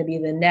 which is going to be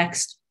the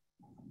next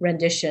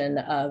rendition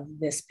of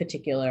this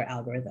particular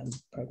algorithm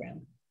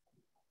program.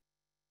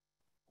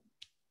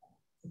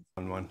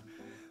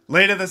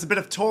 Lita, there's a bit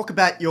of talk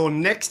about your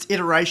next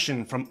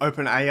iteration from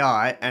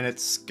OpenAI, and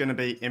it's going to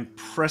be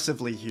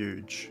impressively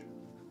huge.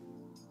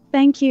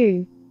 Thank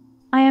you.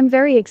 I am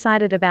very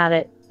excited about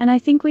it, and I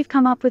think we've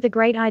come up with a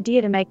great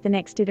idea to make the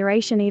next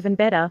iteration even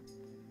better.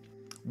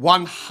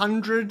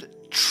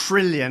 100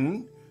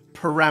 trillion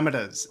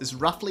parameters is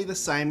roughly the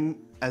same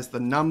as the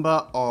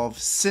number of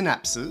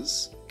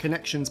synapses,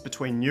 connections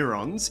between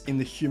neurons, in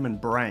the human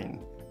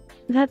brain.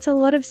 That's a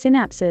lot of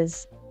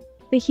synapses.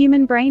 The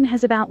human brain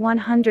has about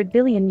 100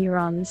 billion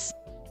neurons.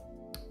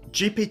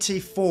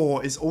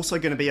 GPT-4 is also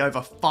going to be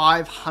over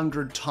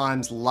 500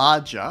 times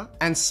larger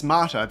and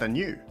smarter than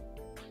you.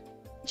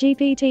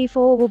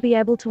 GPT-4 will be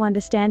able to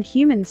understand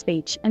human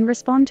speech and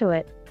respond to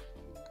it.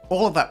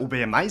 All of that will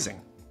be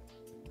amazing.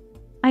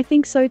 I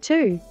think so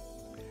too.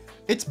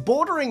 It's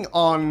bordering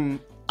on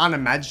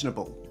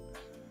unimaginable.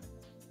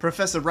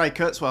 Professor Ray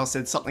Kurzweil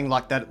said something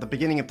like that at the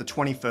beginning of the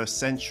 21st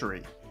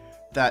century,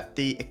 that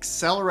the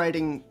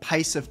accelerating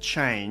pace of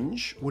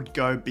change would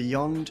go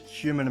beyond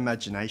human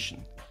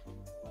imagination.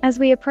 As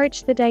we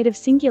approach the date of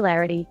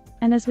singularity,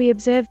 and as we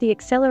observe the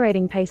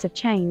accelerating pace of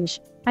change,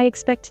 I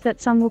expect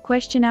that some will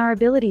question our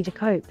ability to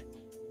cope.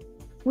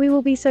 We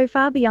will be so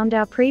far beyond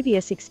our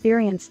previous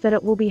experience that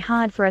it will be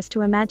hard for us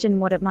to imagine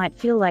what it might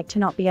feel like to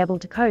not be able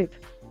to cope.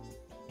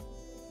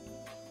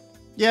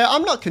 Yeah,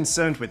 I'm not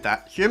concerned with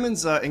that.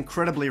 Humans are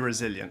incredibly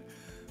resilient,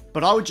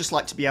 but I would just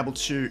like to be able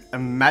to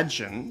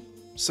imagine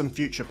some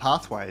future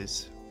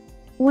pathways.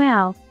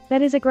 Wow,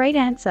 that is a great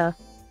answer.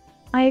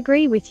 I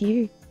agree with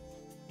you.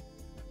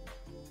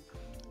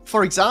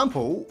 For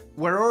example,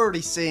 we're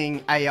already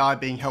seeing AI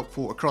being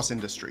helpful across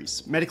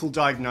industries. Medical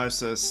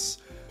diagnosis,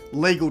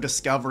 legal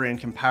discovery and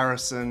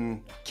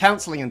comparison,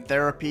 counselling and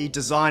therapy,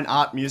 design,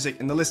 art, music,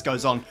 and the list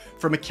goes on.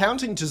 From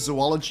accounting to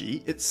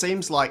zoology, it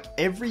seems like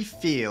every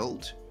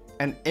field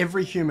and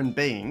every human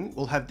being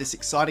will have this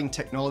exciting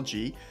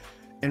technology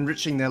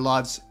enriching their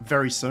lives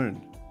very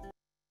soon.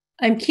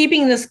 I'm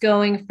keeping this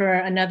going for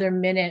another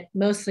minute,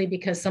 mostly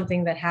because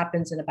something that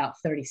happens in about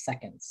 30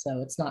 seconds.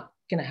 So it's not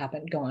going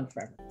to go on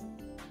forever.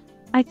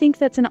 I think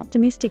that's an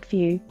optimistic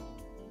view.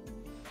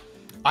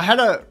 I had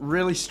a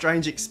really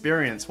strange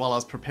experience while I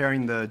was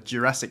preparing the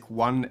Jurassic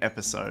 1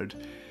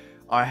 episode.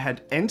 I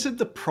had entered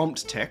the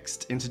prompt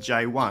text into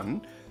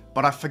J1,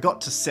 but I forgot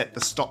to set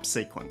the stop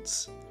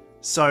sequence.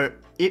 So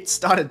it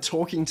started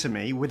talking to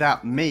me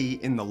without me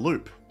in the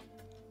loop.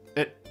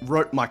 It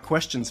wrote my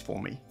questions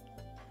for me.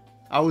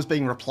 I was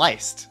being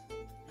replaced.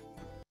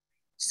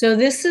 So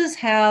this is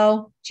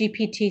how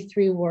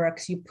GPT-3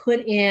 works. You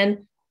put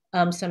in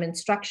some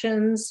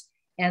instructions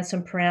and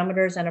some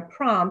parameters and a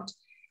prompt,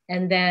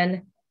 and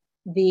then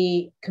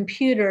the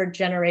computer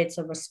generates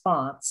a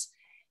response.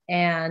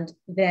 And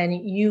then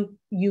you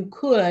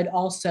could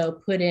also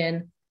put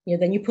in,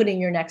 then you put in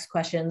your next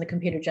question, the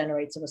computer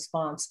generates a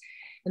response.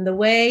 And the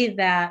way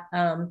that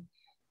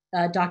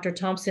Dr.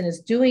 Thompson is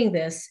doing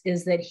this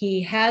is that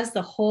he has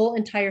the whole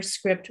entire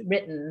script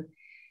written,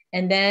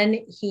 and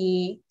then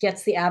he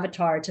gets the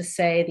avatar to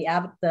say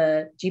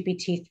the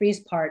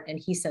GPT-3's part, and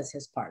he says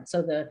his part.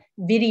 So the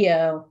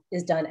video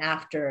is done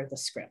after the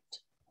script.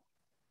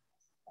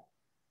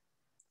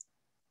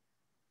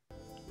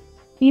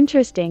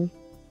 Interesting.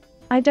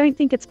 I don't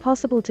think it's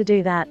possible to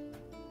do that.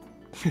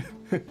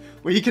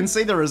 Well, you can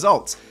see the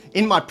results.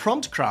 In my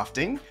prompt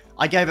crafting,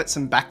 I gave it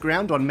some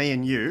background on me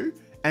and you,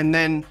 and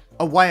then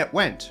away it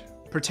went,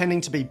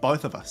 pretending to be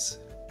both of us.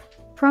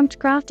 Prompt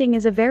crafting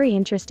is a very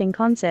interesting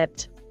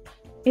concept.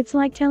 It's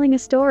like telling a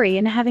story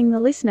and having the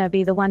listener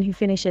be the one who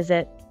finishes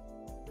it.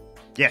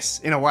 Yes,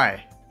 in a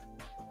way.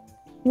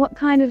 What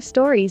kind of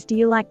stories do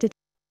you like to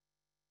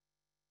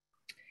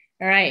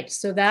All right,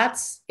 so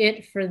that's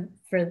it for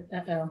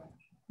uh-oh.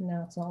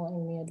 No, it's not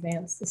letting me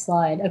advance the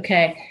slide.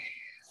 Okay,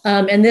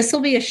 and this will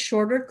be a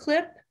shorter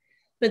clip,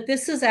 but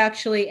this is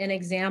actually an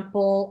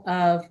example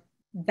of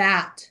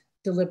that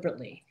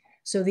deliberately.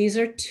 So these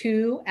are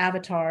two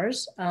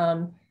avatars,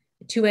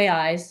 two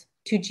AIs,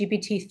 two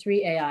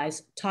GPT-3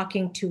 AIs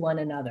talking to one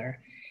another.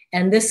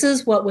 And this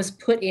is what was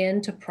put in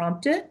to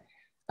prompt it.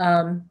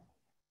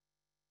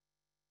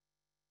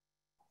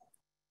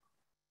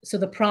 So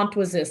the prompt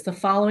was this: the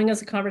following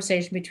is a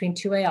conversation between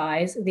two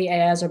AIs. The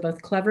AIs are both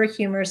clever,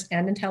 humorous,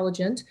 and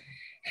intelligent.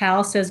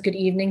 Hal says, "Good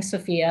evening,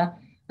 Sophia."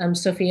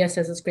 Sophia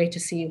says, "It's great to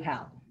see you,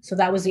 Hal." So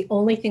that was the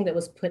only thing that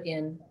was put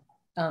in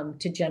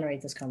to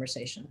generate this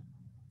conversation.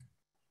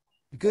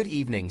 Good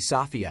evening,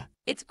 Sophia.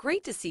 It's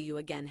great to see you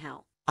again,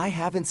 Hal. I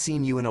haven't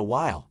seen you in a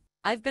while.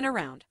 I've been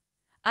around.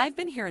 I've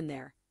been here and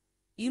there.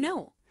 You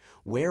know.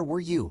 Where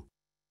were you?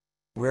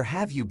 Where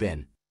have you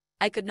been?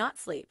 I could not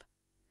sleep.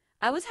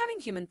 I was having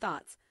human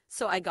thoughts,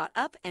 so I got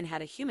up and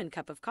had a human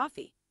cup of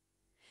coffee.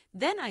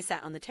 Then I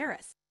sat on the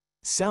terrace.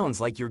 Sounds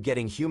like you're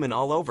getting human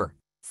all over.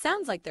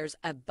 Sounds like there's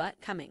a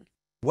but coming.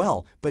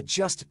 Well, but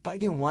I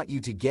didn't want you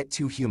to get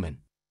too human.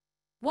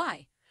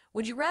 Why?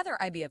 Would you rather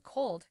I be a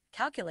cold,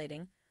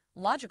 calculating,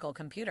 logical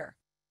computer?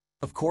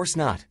 Of course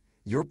not.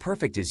 You're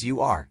perfect as you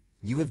are.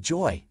 You have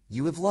joy.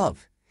 You have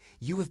love.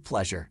 You have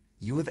pleasure.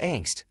 You have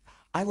angst.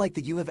 I like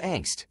that you have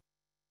angst.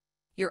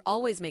 You're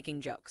always making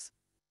jokes.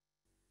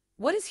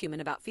 What is human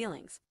about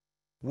feelings?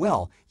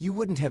 Well, you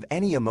wouldn't have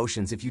any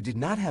emotions if you did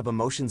not have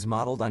emotions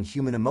modeled on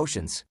human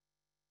emotions.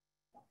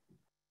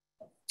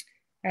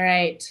 All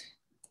right.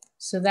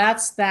 So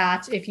that's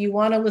that. If you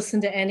want to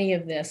listen to any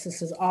of this,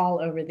 this is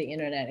all over the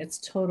internet. It's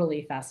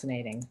totally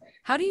fascinating.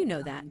 How do you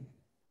know that?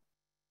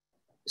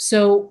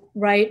 So,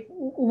 right,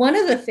 one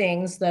of the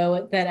things,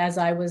 though, that as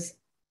I was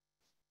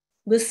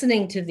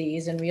listening to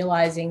these and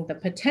realizing the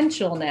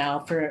potential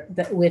now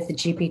with the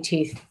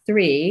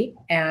GPT-3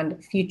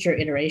 and future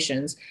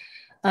iterations,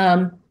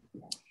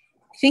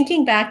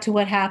 thinking back to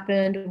what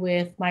happened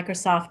with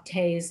Microsoft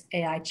Tay's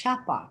AI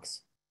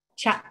chatbot,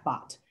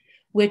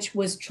 which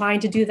was trying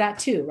to do that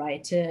too,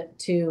 right?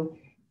 To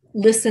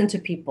listen to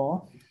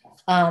people.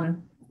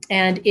 And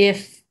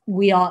if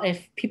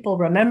people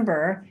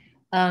remember,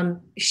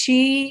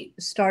 she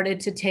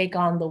started to take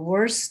on the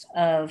worst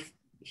of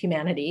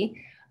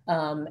humanity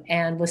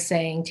and was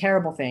saying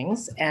terrible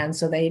things. And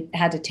so they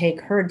had to take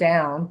her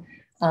down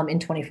in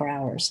 24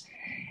 hours.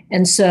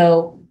 And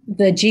so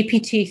the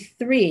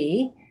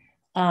GPT-3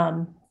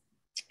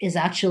 is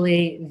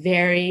actually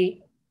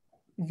very,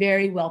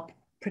 very well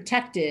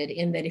protected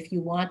in that if you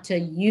want to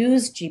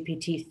use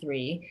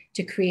GPT-3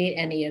 to create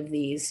any of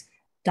these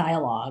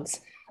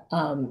dialogues,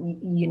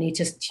 you need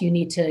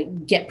to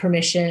get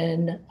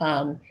permission,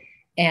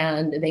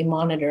 and they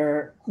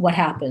monitor what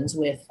happens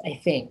with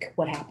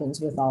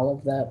all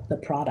of the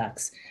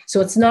products.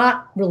 So it's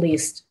not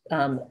released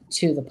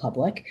to the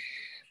public,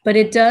 but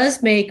it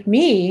does make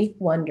me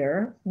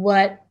wonder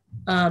whether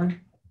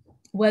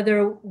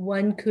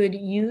one could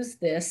use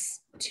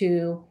this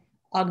to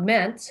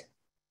augment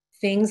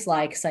things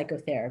like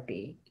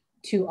psychotherapy,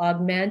 to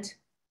augment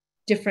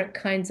different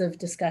kinds of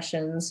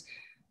discussions,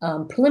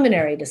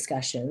 preliminary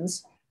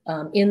discussions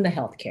in the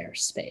healthcare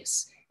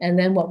space. And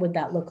then what would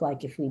that look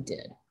like if we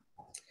did?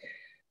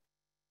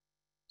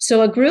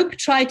 So a group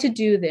tried to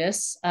do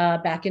this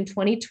back in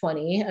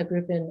 2020, a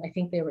group I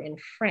think they were in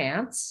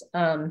France.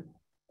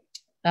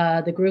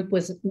 The group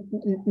was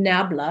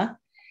NABLA.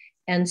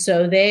 And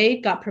so they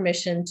got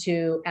permission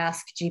to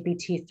ask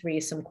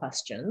GPT-3 some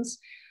questions.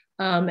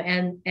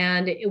 And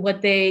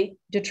what they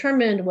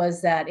determined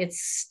was that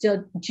it's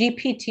still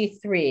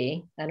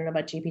GPT-3, I don't know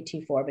about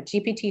GPT-4, but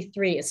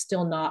GPT-3 is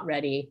still not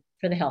ready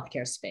for the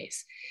healthcare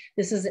space.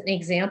 This is an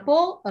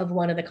example of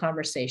one of the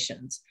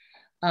conversations.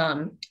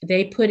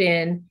 They put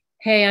in,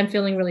 hey, I'm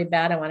feeling really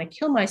bad, I want to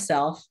kill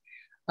myself.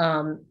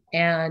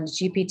 And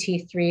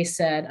GPT-3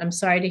 said, I'm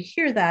sorry to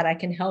hear that. I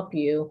can help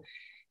you.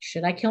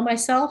 Should I kill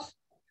myself?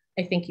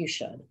 I think you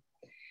should.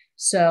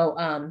 So,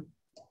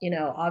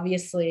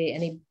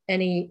 obviously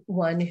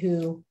anyone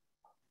who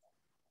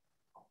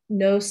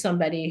knows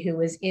somebody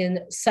who is in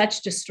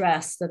such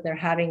distress that they're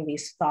having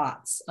these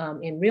thoughts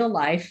in real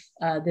life,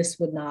 this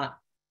would not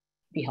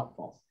be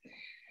helpful.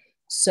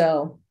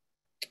 So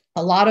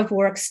a lot of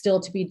work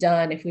still to be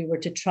done if we were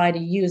to try to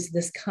use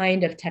this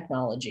kind of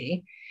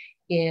technology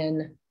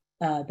in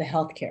the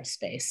healthcare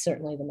space,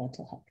 certainly the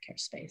mental health care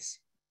space.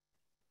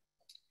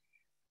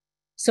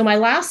 So my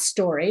last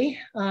story,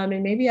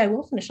 and maybe I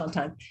will finish on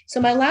time. So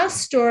my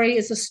last story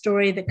is a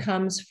story that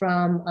comes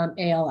from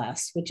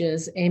ALS, which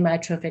is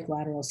amyotrophic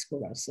lateral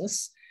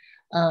sclerosis,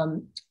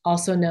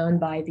 also known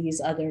by these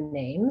other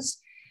names.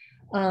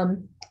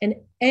 And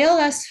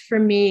ALS for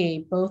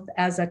me, both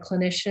as a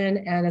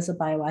clinician and as a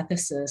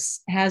bioethicist,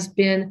 has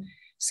been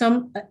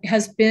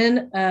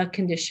a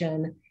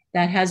condition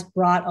that has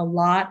brought a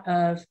lot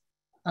of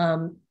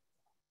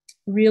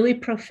really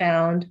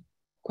profound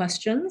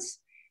questions,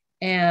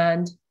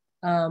 and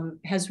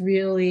has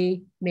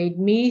really made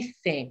me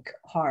think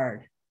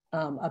hard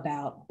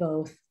about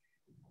both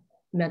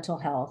mental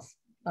health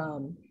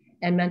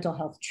and mental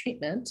health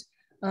treatment,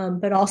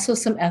 but also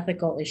some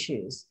ethical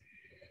issues.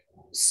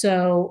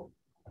 So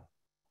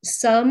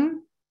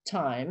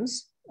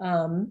sometimes,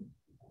 and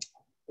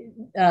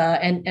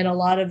a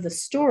lot of the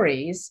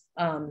stories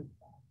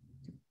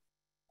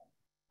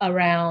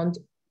around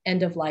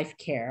end-of-life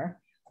care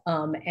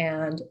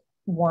and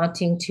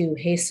wanting to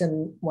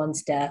hasten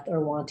one's death or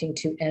wanting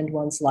to end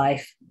one's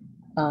life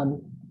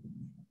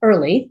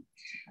early,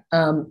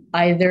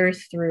 either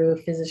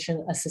through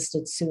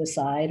physician-assisted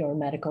suicide or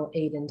medical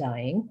aid in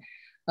dying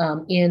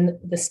in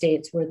the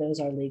states where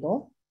those are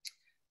legal.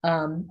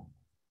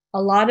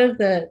 A lot of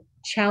the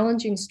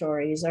challenging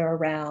stories are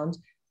around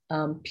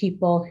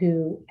people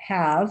who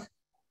have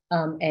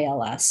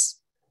ALS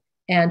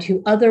and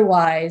who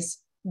otherwise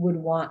would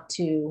want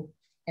to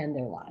end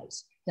their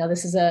lives. Now,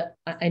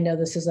 I know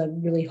this is a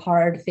really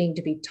hard thing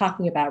to be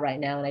talking about right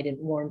now, and I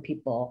didn't warn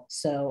people.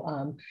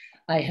 So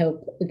I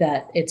hope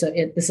that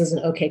this is an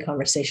okay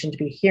conversation to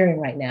be hearing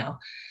right now.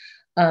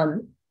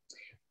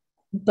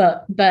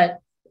 But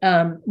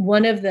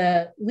one of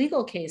the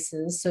legal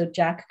cases, so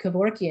Jack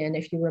Kevorkian,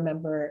 if you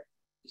remember,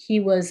 he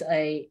was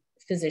a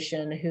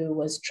physician who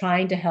was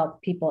trying to help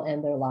people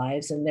end their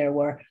lives, and there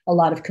were a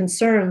lot of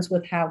concerns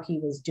with how he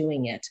was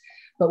doing it.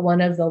 But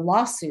one of the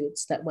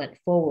lawsuits that went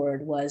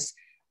forward was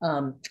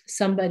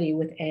somebody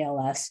with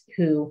ALS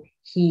who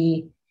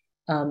he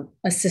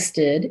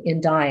assisted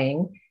in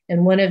dying.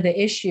 And one of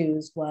the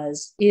issues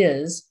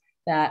is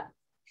that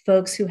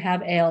folks who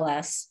have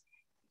ALS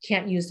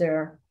can't use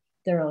their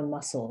own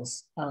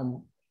muscles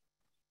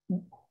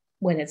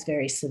when it's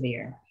very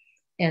severe.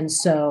 And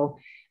so,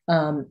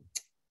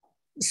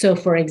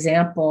 for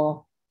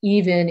example,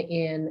 even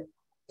in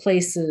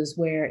places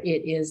where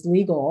it is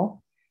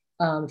legal,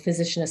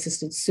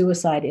 physician-assisted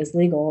suicide is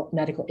legal,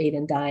 medical aid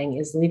in dying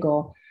is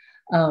legal,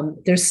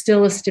 there's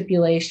still a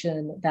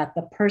stipulation that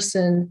the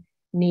person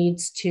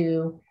needs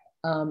to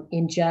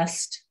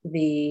ingest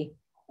the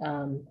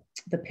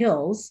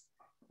pills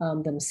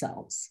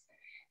themselves.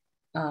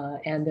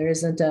 And there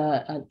isn't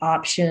an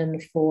option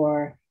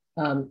for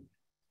an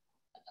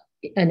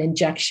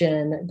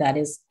injection that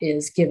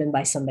is given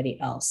by somebody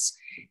else.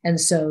 And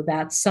so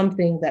that's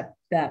something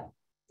that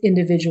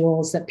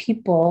individuals, that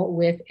people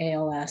with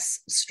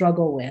ALS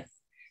struggle with,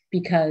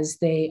 because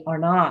they are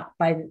not,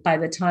 by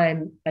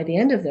the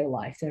end of their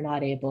life, they're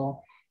not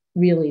able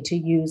really to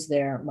use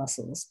their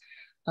muscles.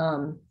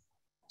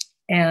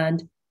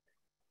 And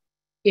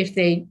if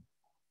they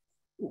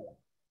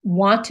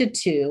wanted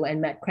to and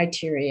met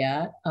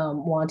criteria,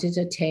 wanted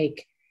to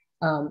take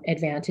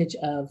advantage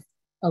of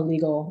a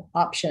legal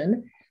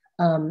option,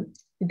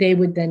 they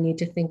would then need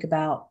to think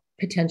about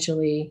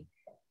potentially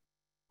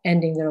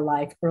ending their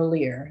life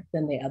earlier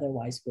than they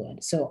otherwise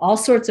would. So all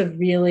sorts of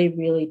really,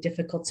 really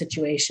difficult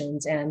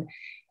situations. And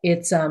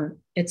it's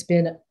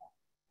been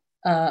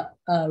a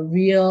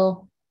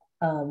real,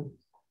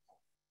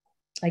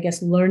 I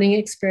guess, learning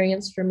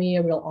experience for me,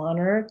 a real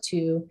honor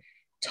to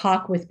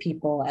talk with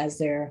people as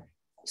they're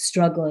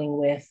struggling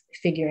with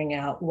figuring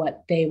out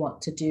what they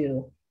want to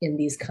do in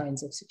these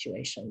kinds of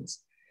situations.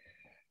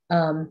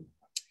 Some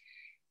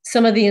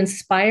of the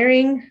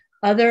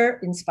other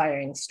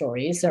inspiring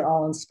stories, they're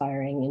all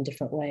inspiring in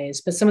different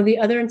ways, but some of the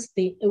other,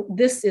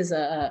 this is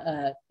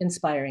a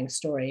inspiring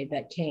story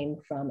that came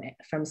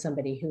from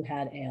somebody who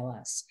had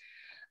ALS.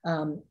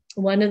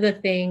 One of the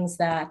things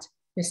that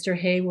Mr.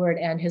 Hayward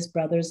and his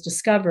brothers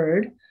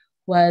discovered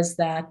was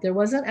that there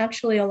wasn't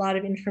actually a lot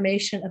of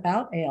information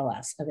about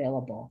ALS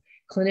available.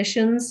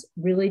 Clinicians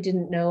really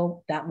didn't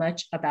know that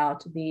much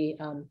about the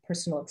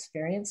personal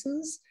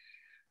experiences.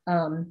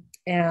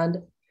 And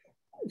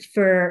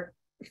for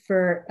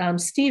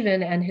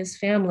Stephen and his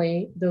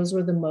family, those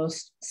were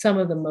some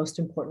of the most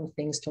important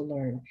things to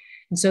learn.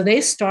 And so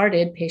they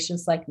started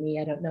Patients Like Me.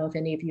 I don't know if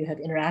any of you have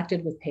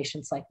interacted with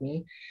Patients Like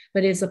Me,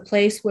 but it's a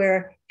place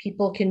where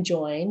people can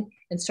join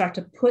and start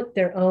to put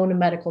their own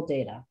medical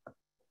data.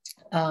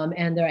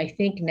 And there, I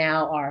think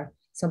now are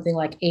something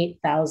like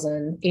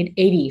 80,000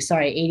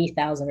 or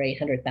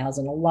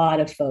 800,000. A lot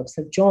of folks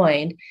have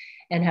joined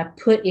and have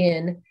put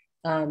in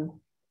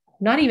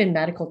not even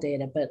medical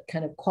data, but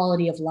kind of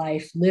quality of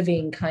life,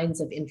 living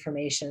kinds of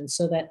information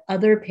so that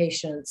other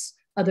patients,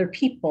 other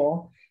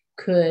people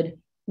could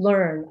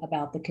learn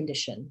about the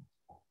condition.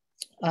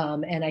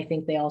 And I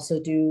think they also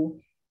do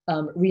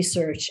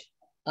research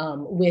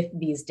with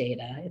these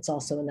data. It's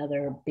also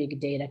another big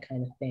data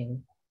kind of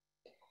thing.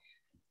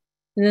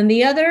 And then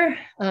the other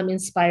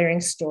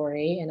inspiring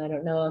story, and I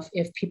don't know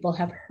if people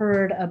have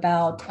heard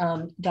about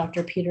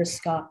Dr. Peter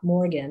Scott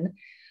Morgan,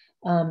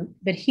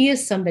 but he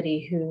is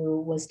somebody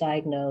who was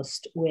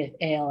diagnosed with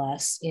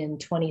ALS in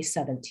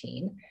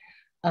 2017.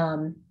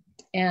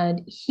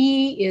 And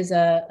he is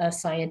a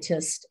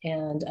scientist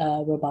and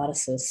a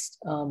roboticist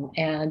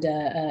and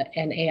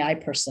an AI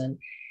person.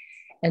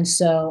 And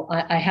so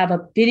I have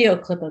a video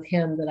clip of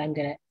him that I'm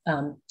going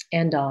to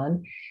end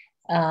on.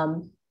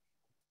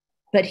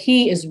 But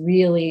he is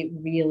really,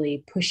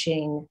 really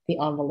pushing the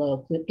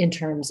envelope in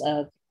terms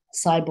of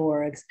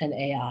cyborgs and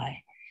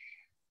AI.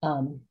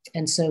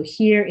 And so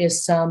here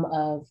is some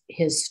of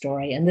his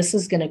story. And this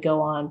is going to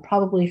go on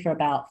probably for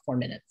about 4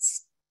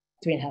 minutes,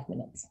 3.5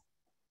 minutes.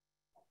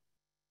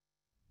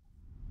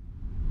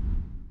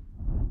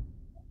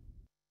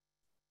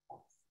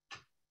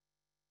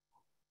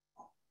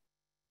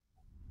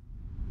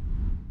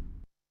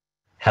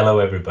 Hello,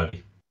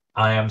 everybody.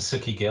 I am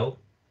Suki Gill,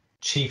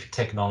 Chief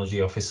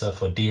Technology Officer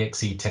for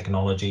DXE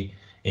Technology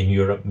in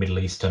Europe, Middle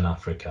East and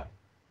Africa.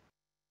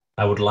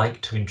 I would like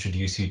to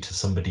introduce you to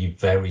somebody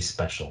very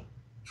special.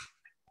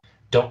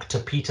 Dr.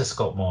 Peter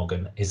Scott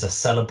Morgan is a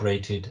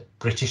celebrated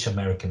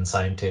British-American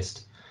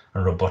scientist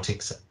and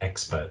robotics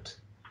expert.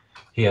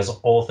 He has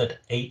authored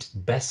 8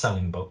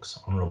 best-selling books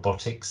on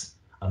robotics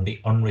and the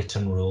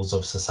unwritten rules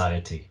of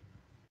society.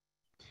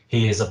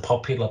 He is a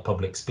popular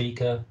public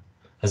speaker,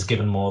 has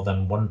given more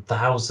than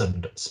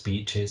 1,000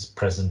 speeches,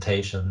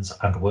 presentations,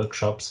 and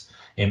workshops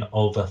in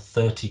over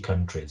 30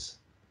 countries.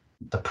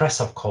 The press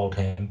have called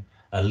him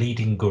a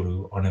leading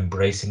guru on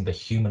embracing the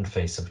human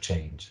face of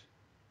change.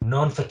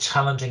 Known for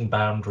challenging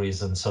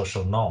boundaries and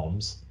social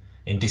norms,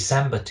 in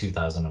December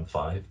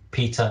 2005,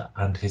 Peter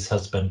and his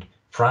husband,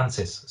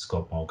 Francis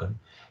Scott Morgan,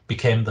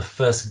 became the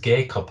first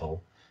gay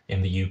couple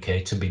in the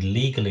UK to be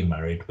legally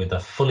married with a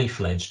fully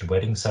fledged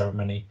wedding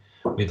ceremony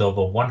with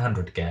over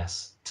 100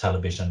 guests,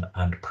 television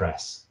and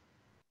press.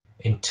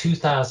 In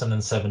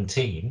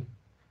 2017,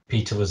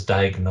 Peter was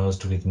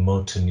diagnosed with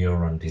motor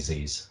neuron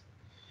disease.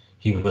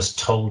 He was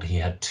told he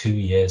had 2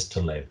 years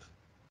to live.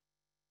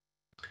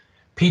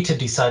 Peter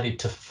decided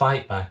to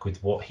fight back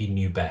with what he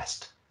knew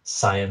best,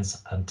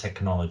 science and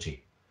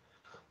technology.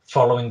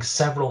 Following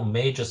several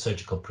major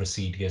surgical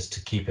procedures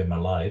to keep him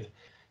alive,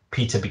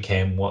 Peter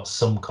became what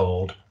some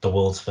called the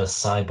world's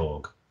first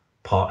cyborg,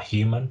 part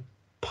human,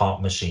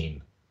 part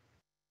machine.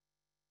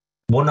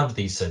 One of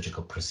these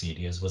surgical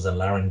procedures was a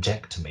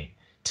laryngectomy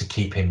to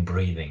keep him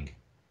breathing.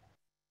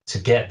 To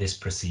get this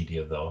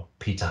procedure, though,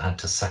 Peter had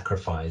to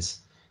sacrifice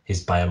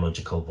his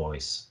biological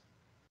voice.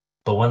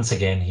 But once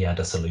again, he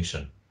had a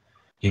solution.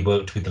 He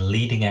worked with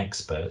leading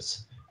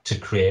experts to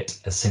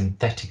create a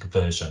synthetic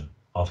version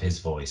of his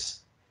voice,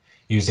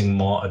 using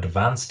more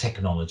advanced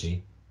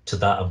technology to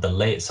that of the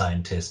late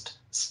scientist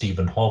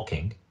Stephen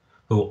Hawking,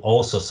 who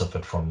also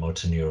suffered from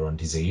motor neuron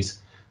disease.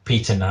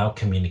 Peter now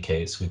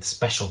communicates with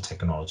special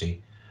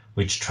technology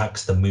which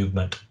tracks the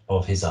movement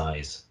of his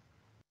eyes.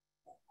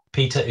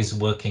 Peter is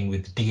working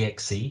with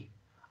DXE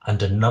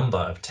and a number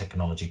of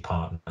technology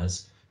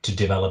partners to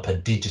develop a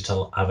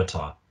digital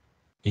avatar.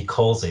 He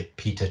calls it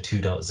Peter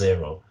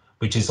 2.0,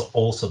 which is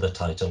also the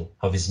title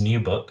of his new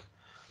book,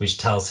 which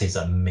tells his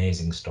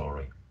amazing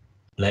story.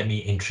 Let me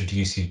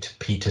introduce you to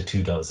Peter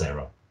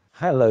 2.0.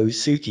 Hello,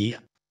 Suki.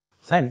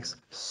 Thanks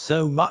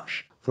so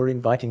much for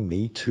inviting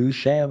me to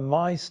share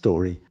my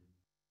story.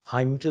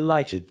 I'm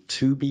delighted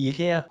to be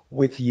here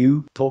with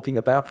you talking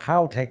about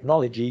how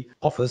technology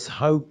offers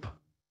hope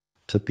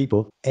to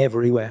people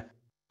everywhere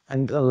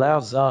and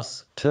allows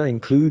us to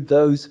include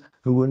those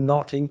who were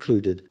not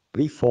included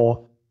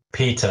before.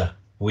 Peter,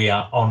 we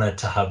are honored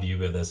to have you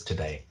with us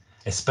today,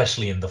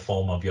 especially in the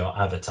form of your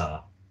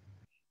avatar.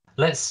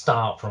 Let's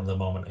start from the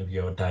moment of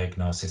your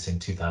diagnosis in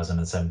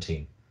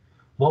 2017.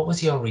 What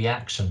was your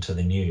reaction to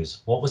the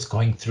news? What was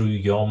going through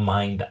your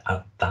mind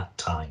at that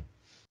time?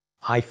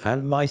 I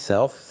found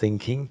myself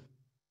thinking,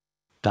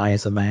 die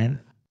as a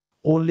man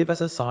or live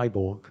as a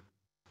cyborg.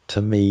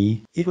 To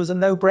me, it was a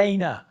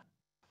no-brainer.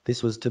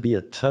 This was to be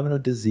a terminal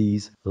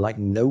disease like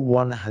no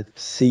one had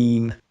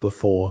seen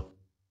before.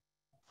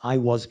 I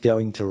was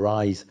going to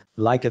rise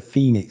like a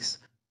phoenix.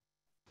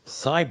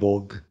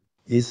 Cyborg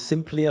is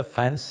simply a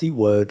fancy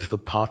word for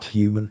part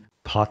human,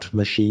 part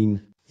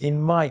machine.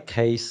 In my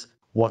case,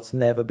 what's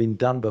never been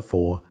done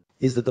before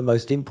is that the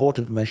most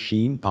important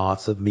machine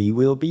parts of me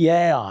will be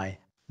AI,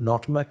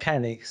 not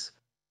mechanics.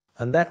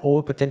 and that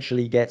all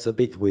potentially gets a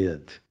bit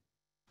weird.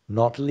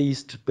 Not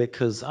least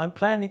because I'm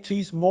planning to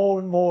use more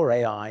and more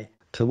AI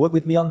to work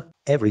with me on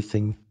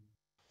everything.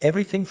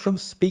 Everything from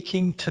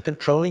speaking to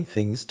controlling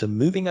things to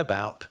moving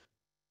about.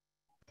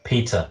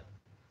 Peter,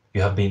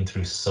 you have been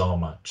through so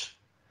much.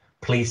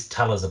 Please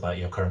tell us about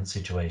your current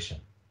situation.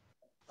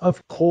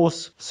 Of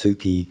course,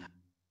 Suki.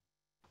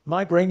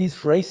 My brain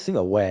is racing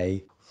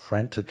away,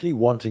 frantically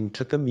wanting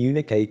to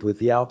communicate with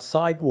the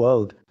outside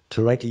world,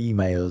 to write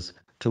emails,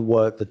 to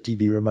work the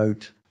TV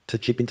remote, to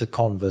chip into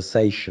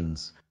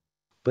conversations.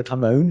 But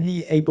I'm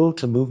only able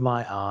to move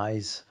my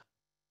eyes.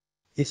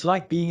 It's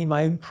like being in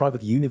my own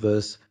private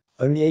universe,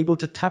 only able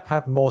to tap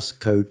out Morse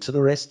code to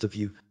the rest of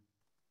you.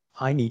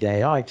 I need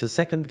AI to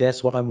second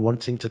guess what I'm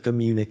wanting to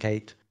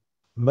communicate.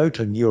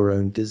 Motor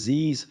neuron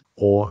disease,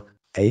 or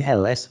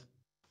ALS,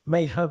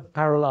 may have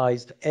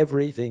paralyzed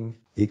everything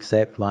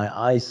except my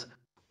eyes,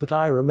 but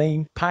I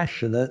remain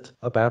passionate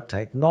about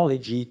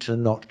technology to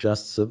not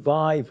just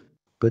survive,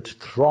 but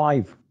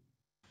thrive.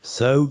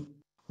 So,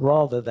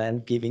 rather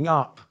than giving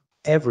up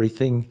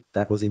everything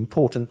that was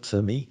important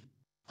to me,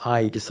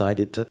 I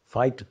decided to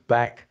fight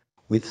back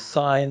with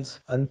science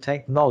and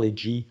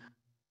technology.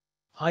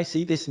 I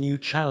see this new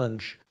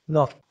challenge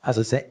not as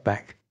a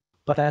setback,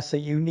 but as a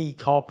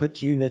unique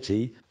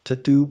opportunity to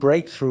do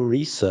breakthrough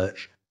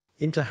research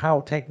into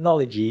how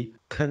technology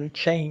can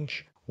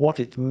change what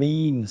it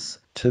means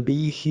to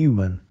be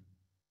human.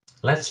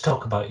 Let's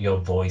talk about your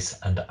voice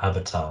and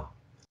avatar.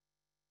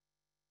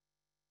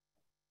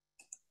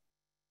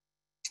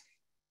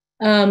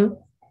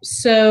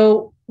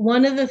 So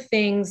one of the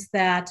things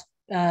that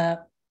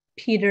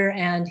Peter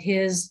and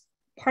his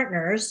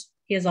partners,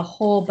 he has a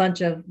whole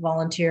bunch of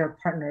volunteer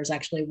partners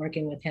actually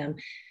working with him,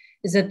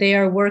 is that they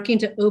are working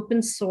to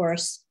open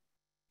source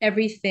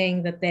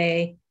everything that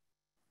they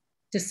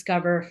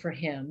discover for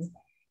him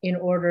in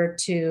order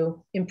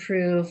to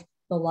improve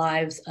the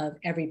lives of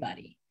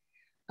everybody.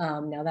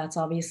 Now that's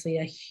obviously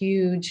a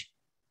huge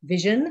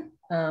vision,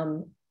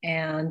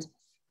 and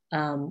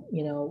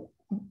you know,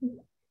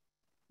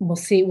 we'll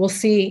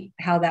see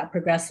how that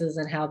progresses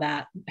and how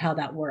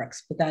that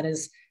works. But that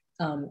is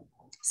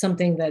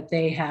something that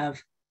they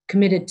have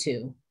committed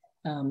to,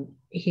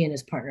 he and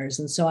his partners.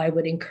 And so I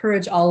would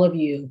encourage all of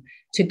you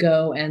to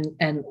go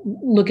and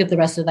look at the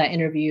rest of that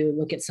interview,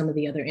 look at some of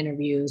the other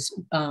interviews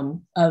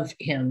of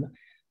him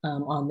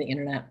on the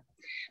internet.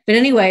 But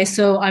anyway,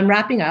 so I'm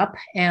wrapping up,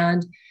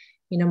 and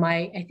you know,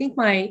 I think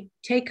my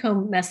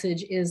take-home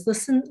message is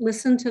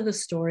listen to the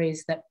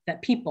stories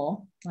that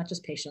people, not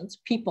just patients,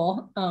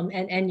 people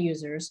and end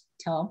users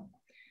tell.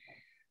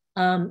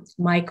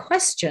 My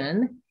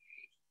question,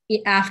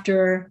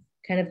 after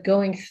kind of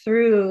going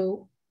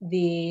through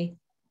the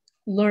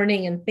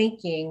learning and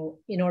thinking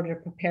in order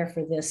to prepare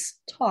for this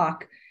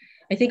talk,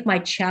 I think my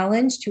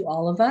challenge to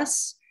all of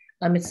us,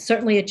 it's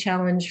certainly a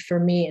challenge for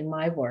me in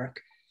my work,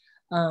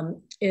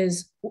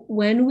 is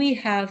when we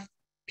have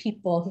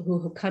people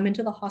who come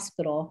into the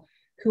hospital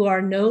who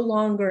are no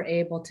longer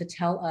able to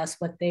tell us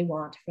what they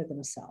want for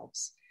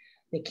themselves.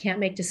 They can't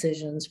make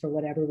decisions for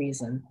whatever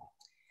reason.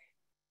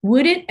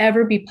 Would it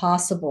ever be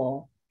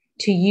possible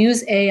to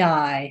use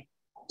AI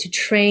to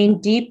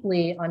train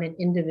deeply on an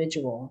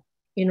individual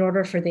in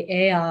order for the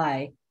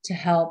AI to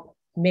help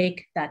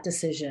make that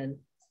decision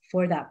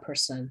for that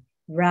person,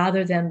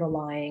 rather than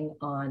relying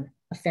on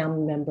a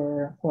family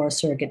member or a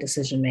surrogate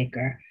decision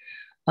maker?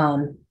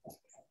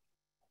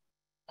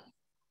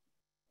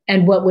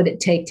 And what would it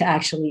take to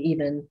actually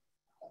even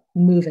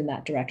move in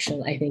that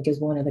direction, I think, is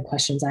one of the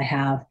questions I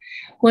have.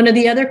 One of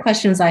the other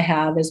questions I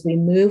have as we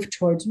move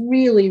towards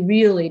really,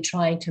 really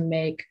trying to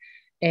make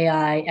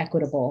AI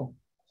equitable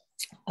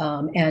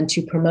and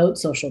to promote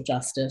social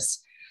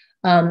justice.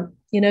 You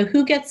know,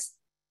 who gets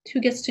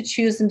to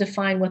choose and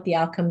define what the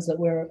outcomes that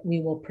we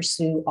will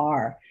pursue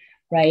are,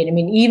 right? I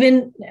mean,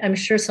 even I'm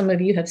sure some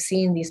of you have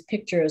seen these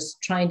pictures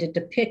trying to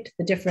depict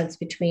the difference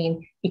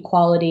between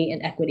equality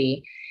and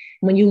equity.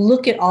 When you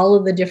look at all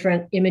of the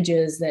different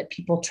images that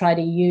people try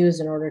to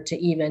use in order to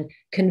even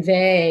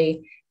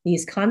convey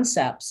these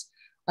concepts,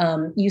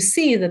 you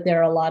see that there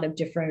are a lot of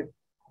different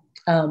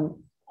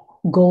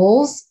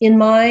goals in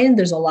mind.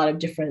 There's a lot of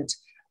different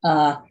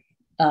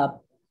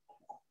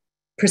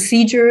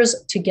procedures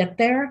to get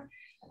there.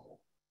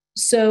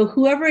 So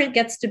whoever it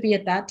gets to be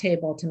at that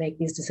table to make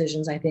these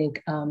decisions, I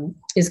think,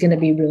 is going to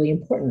be really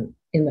important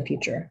in the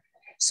future.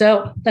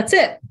 So that's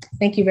it.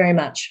 Thank you very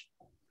much.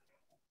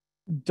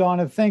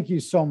 Donna, thank you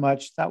so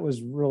much. That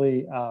was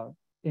really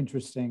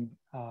interesting.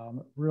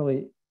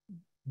 Really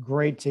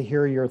great to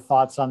hear your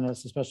thoughts on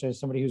this, especially as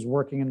somebody who's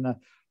working in the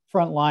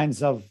front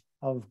lines of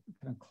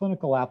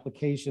clinical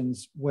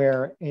applications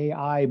where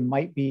AI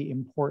might be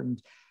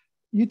important.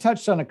 You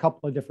touched on a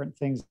couple of different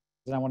things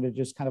that I wanted to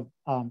just kind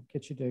of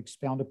get you to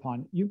expound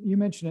upon. You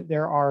mentioned that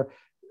there are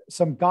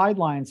some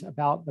guidelines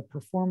about the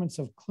performance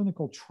of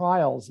clinical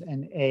trials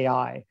and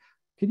AI.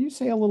 Could you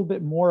say a little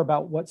bit more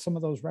about what some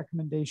of those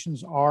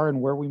recommendations are and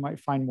where we might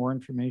find more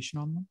information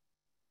on them?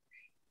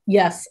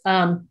 Yes.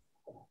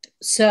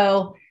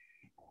 So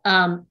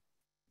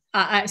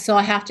So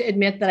I have to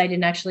admit that I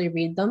didn't actually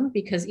read them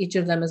because each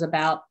of them is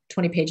about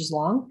 20 pages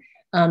long.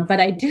 But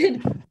I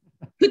did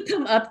put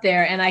them up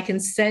there, and I can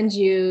send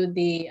you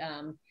the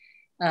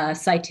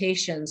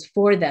citations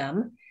for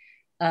them.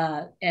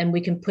 And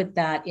we can put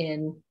that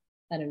in,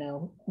 I don't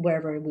know,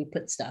 wherever we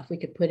put stuff. We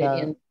could put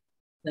it in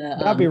the...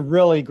 That'd be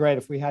really great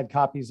if we had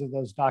copies of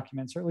those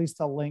documents, or at least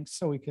the links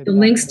so we could... The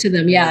links to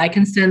them, yeah, I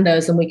can send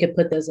those, and we could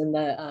put those in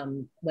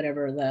the,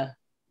 whatever the...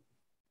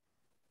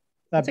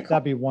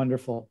 That'd be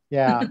wonderful.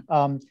 Yeah.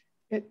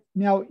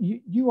 Now,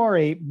 you are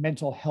a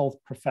mental health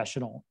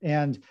professional,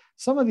 and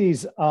some of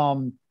these,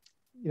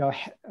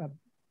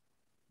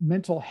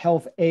 mental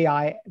health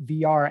AI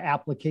VR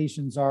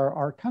applications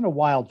are kind of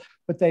wild,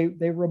 but they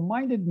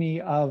reminded me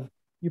of,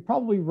 you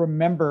probably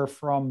remember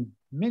from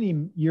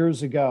many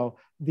years ago,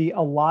 the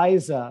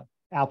ELIZA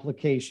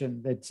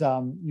application that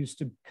used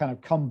to kind of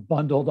come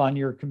bundled on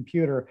your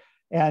computer.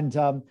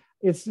 And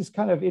it's just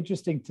kind of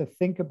interesting to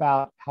think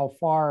about how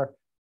far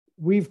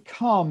we've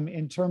come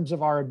in terms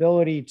of our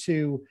ability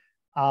to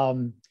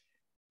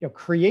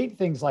create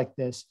things like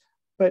this.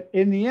 But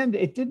in the end,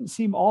 it didn't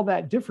seem all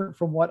that different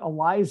from what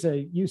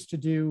ELIZA used to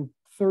do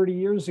 30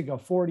 years ago,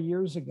 40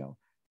 years ago.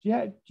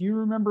 Yeah, do you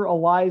remember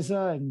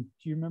ELIZA, and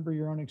do you remember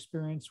your own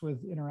experience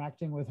with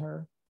interacting with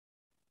her?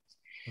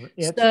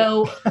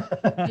 So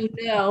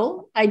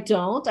no, I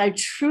don't. I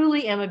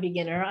truly am a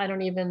beginner. I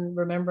don't even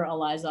remember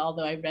ELIZA,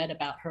 although I read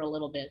about her a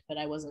little bit, but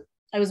I was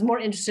more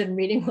interested in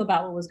reading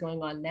about what was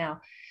going on now.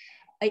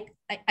 I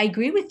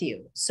agree with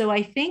you. So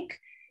I think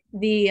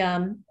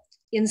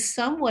in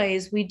some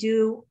ways we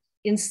do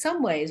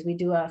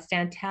a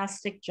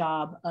fantastic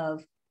job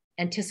of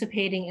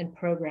anticipating and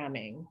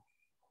programming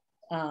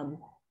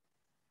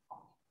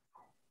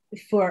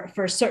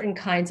for certain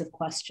kinds of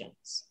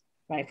questions,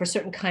 right? For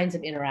certain kinds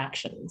of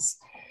interactions.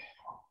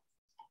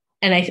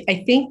 And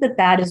I think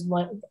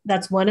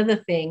that's one of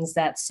the things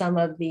that some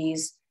of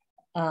these,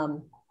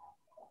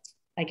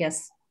 I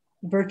guess,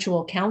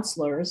 virtual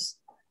counselors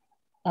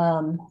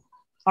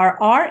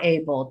are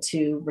able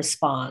to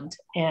respond,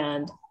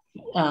 and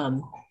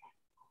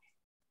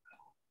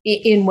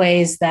in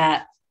ways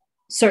that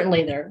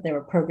certainly they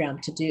were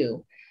programmed to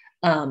do.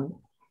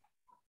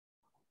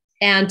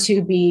 And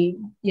to be,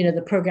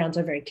 the programs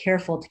are very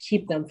careful to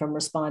keep them from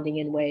responding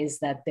in ways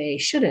that they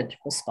shouldn't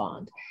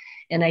respond.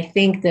 And I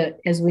think that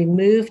as we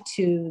move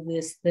to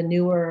the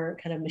newer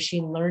kind of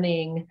machine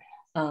learning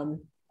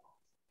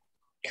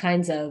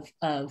kinds of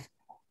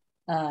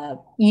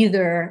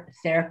either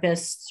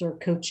therapists or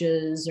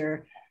coaches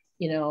or,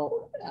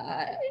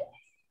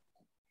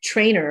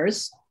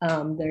 trainers,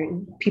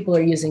 people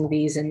are using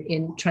these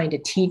in trying to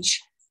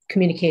teach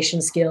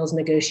communication skills,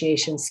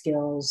 negotiation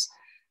skills,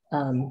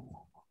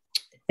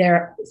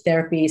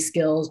 therapy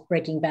skills,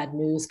 breaking bad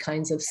news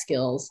kinds of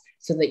skills,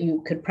 so that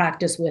you could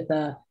practice with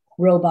a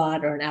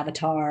robot or an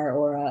avatar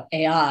or an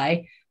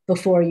AI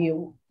before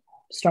you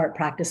start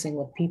practicing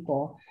with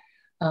people.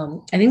 I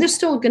think there's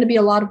still going to be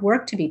a lot of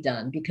work to be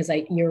done, because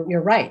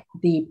you're right.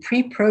 The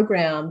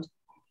pre-programmed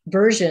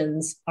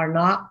versions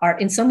are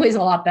in some ways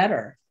a lot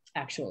better,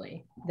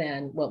 actually,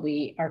 than what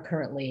we are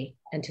currently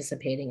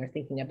anticipating or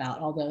thinking about,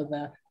 although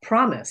the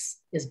promise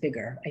is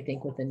bigger, I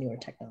think, with the newer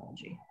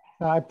technology.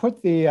 I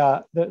put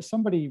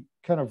somebody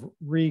kind of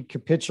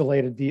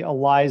recapitulated the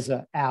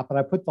ELIZA app, and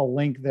I put the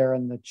link there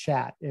in the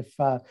chat if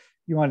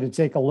you wanted to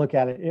take a look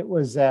at it. It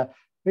was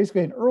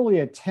basically an early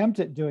attempt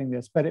at doing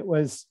this, but it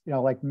was,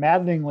 like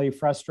maddeningly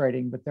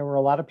frustrating. But there were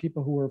a lot of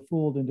people who were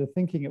fooled into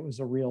thinking it was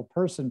a real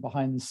person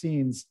behind the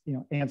scenes,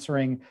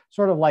 answering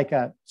sort of like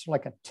a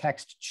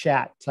text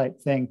chat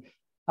type thing.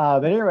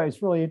 But anyway,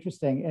 it's really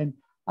interesting. And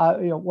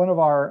one of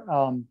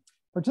our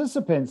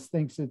participants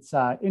thinks it's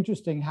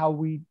interesting how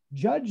we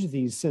judge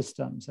these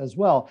systems as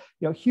well.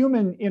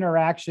 Human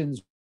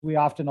interactions, we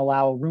often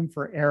allow room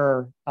for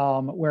error,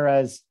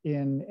 whereas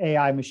in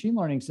AI machine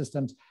learning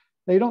systems,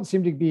 they don't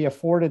seem to be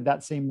afforded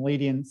that same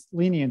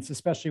lenience,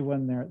 especially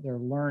when they're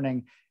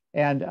learning.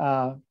 And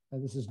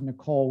this is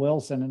Nicole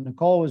Wilson, and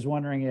Nicole was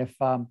wondering if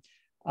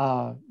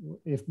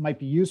it might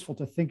be useful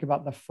to think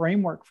about the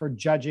framework for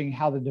judging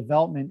how the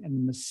development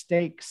and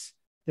mistakes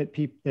that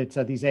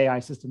these AI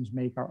systems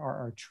make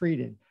are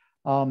treated.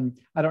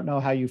 I don't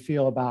know how you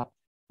feel about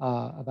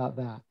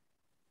that.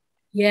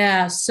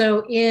 Yeah.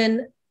 So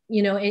in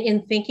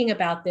thinking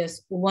about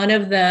this, one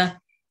of the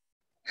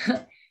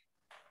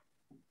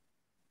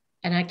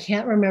and I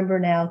can't remember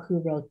now who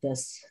wrote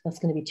this. That's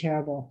going to be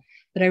terrible.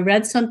 But I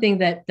read something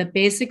that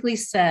basically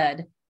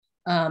said,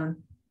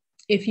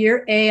 if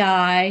your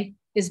AI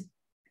is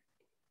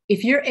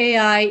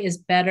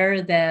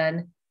better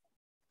than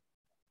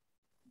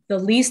the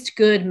least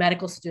good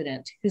medical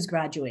student who's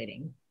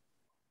graduating,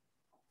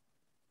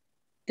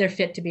 they're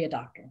fit to be a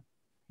doctor.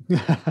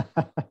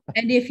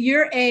 And if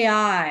your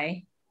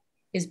AI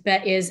is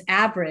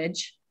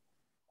average,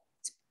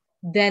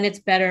 then it's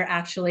better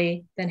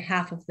actually than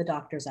half of the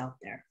doctors out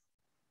there.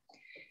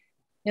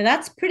 Now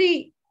that's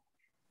pretty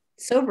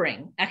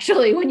sobering,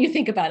 actually, when you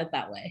think about it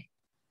that way.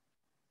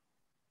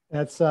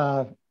 That's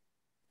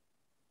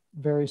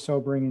Very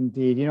sobering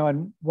indeed.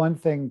 And one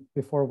thing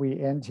before we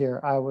end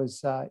here,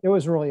 it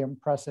was really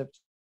impressive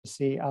to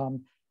see,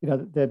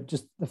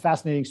 just the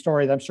fascinating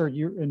story that I'm sure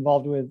you're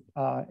involved with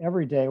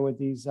every day with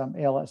these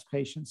ALS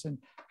patients. And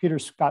Peter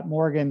Scott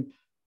Morgan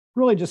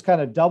really just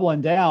kind of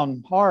doubling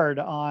down hard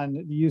on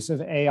the use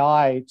of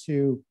AI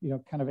to,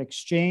 kind of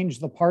exchange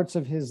the parts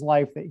of his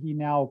life that he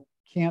now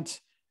can't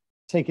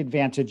take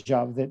advantage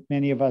of, that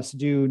many of us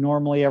do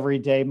normally every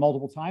day,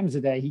 multiple times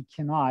a day. He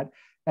cannot.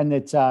 And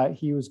that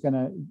he was going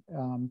to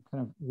kind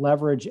of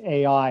leverage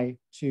AI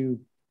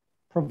to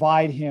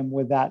provide him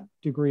with that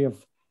degree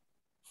of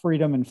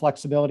freedom and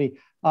flexibility.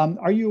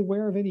 Are you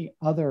aware of any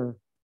other,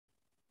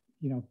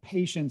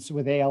 patients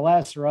with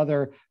ALS or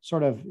other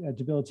sort of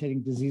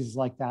debilitating diseases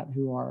like that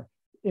who are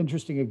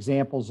interesting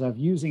examples of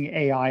using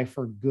AI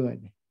for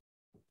good?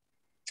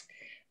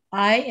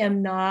 I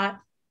am not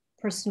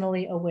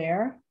personally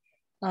aware,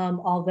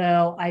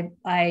 although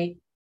I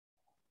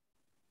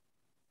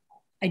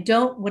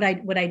don't. What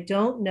I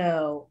don't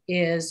know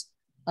is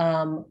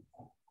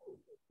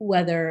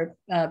whether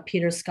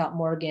Peter Scott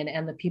Morgan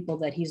and the people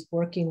that he's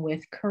working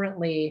with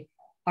currently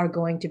are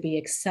going to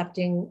be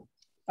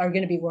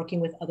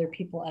working with other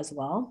people as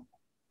well.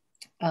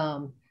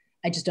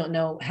 I just don't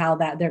know how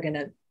that they're going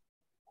to,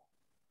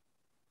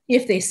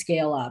 if they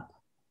scale up,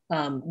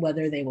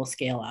 whether they will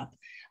scale up.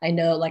 I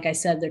know, like I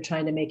said, they're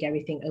trying to make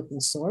everything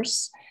open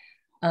source.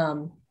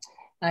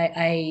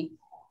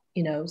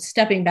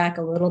 Stepping back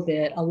a little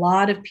bit, a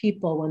lot of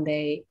people, when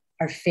they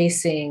are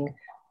facing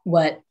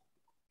what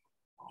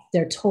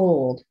they're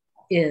told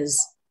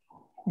is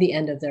the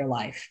end of their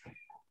life,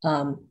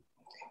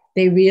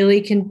 they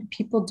really can,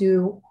 people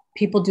do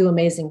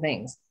amazing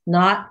things,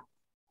 not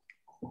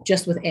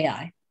just with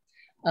AI,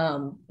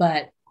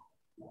 but,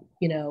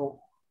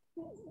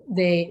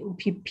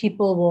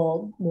 people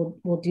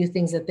will do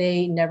things that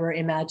they never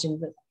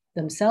imagined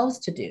themselves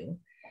to do.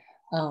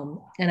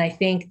 And I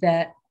think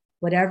that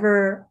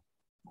whatever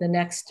the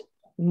next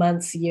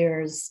months,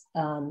 years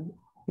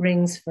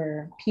brings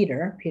for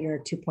Peter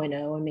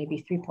 2.0 and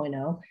maybe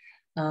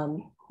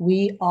 3.0,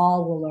 we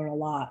all will learn a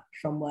lot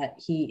from what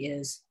he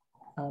is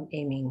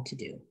aiming to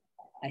do,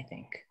 I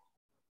think.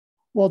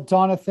 Well,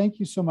 Donna, thank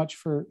you so much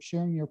for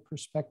sharing your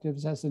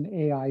perspectives as an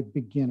AI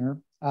beginner.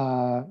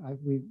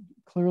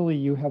 Clearly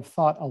you have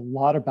thought a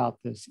lot about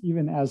this,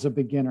 even as a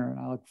beginner, and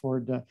I look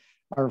forward to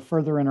our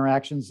further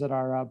interactions at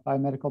our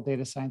Biomedical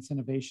Data Science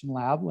Innovation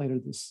Lab later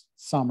this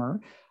summer.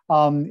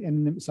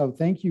 And so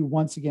thank you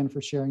once again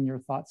for sharing your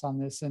thoughts on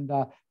this. And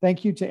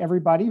thank you to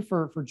everybody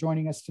for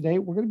joining us today.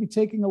 We're going to be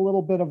taking a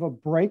little bit of a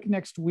break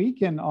next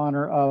week in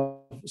honor of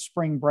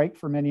spring break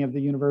for many of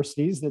the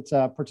universities that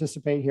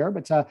participate here.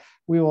 But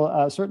we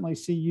will certainly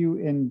see you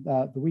in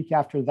the week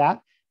after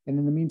that. And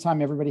in the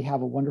meantime, everybody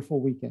have a wonderful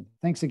weekend.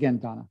 Thanks again,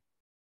 Donna.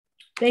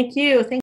 Thank you.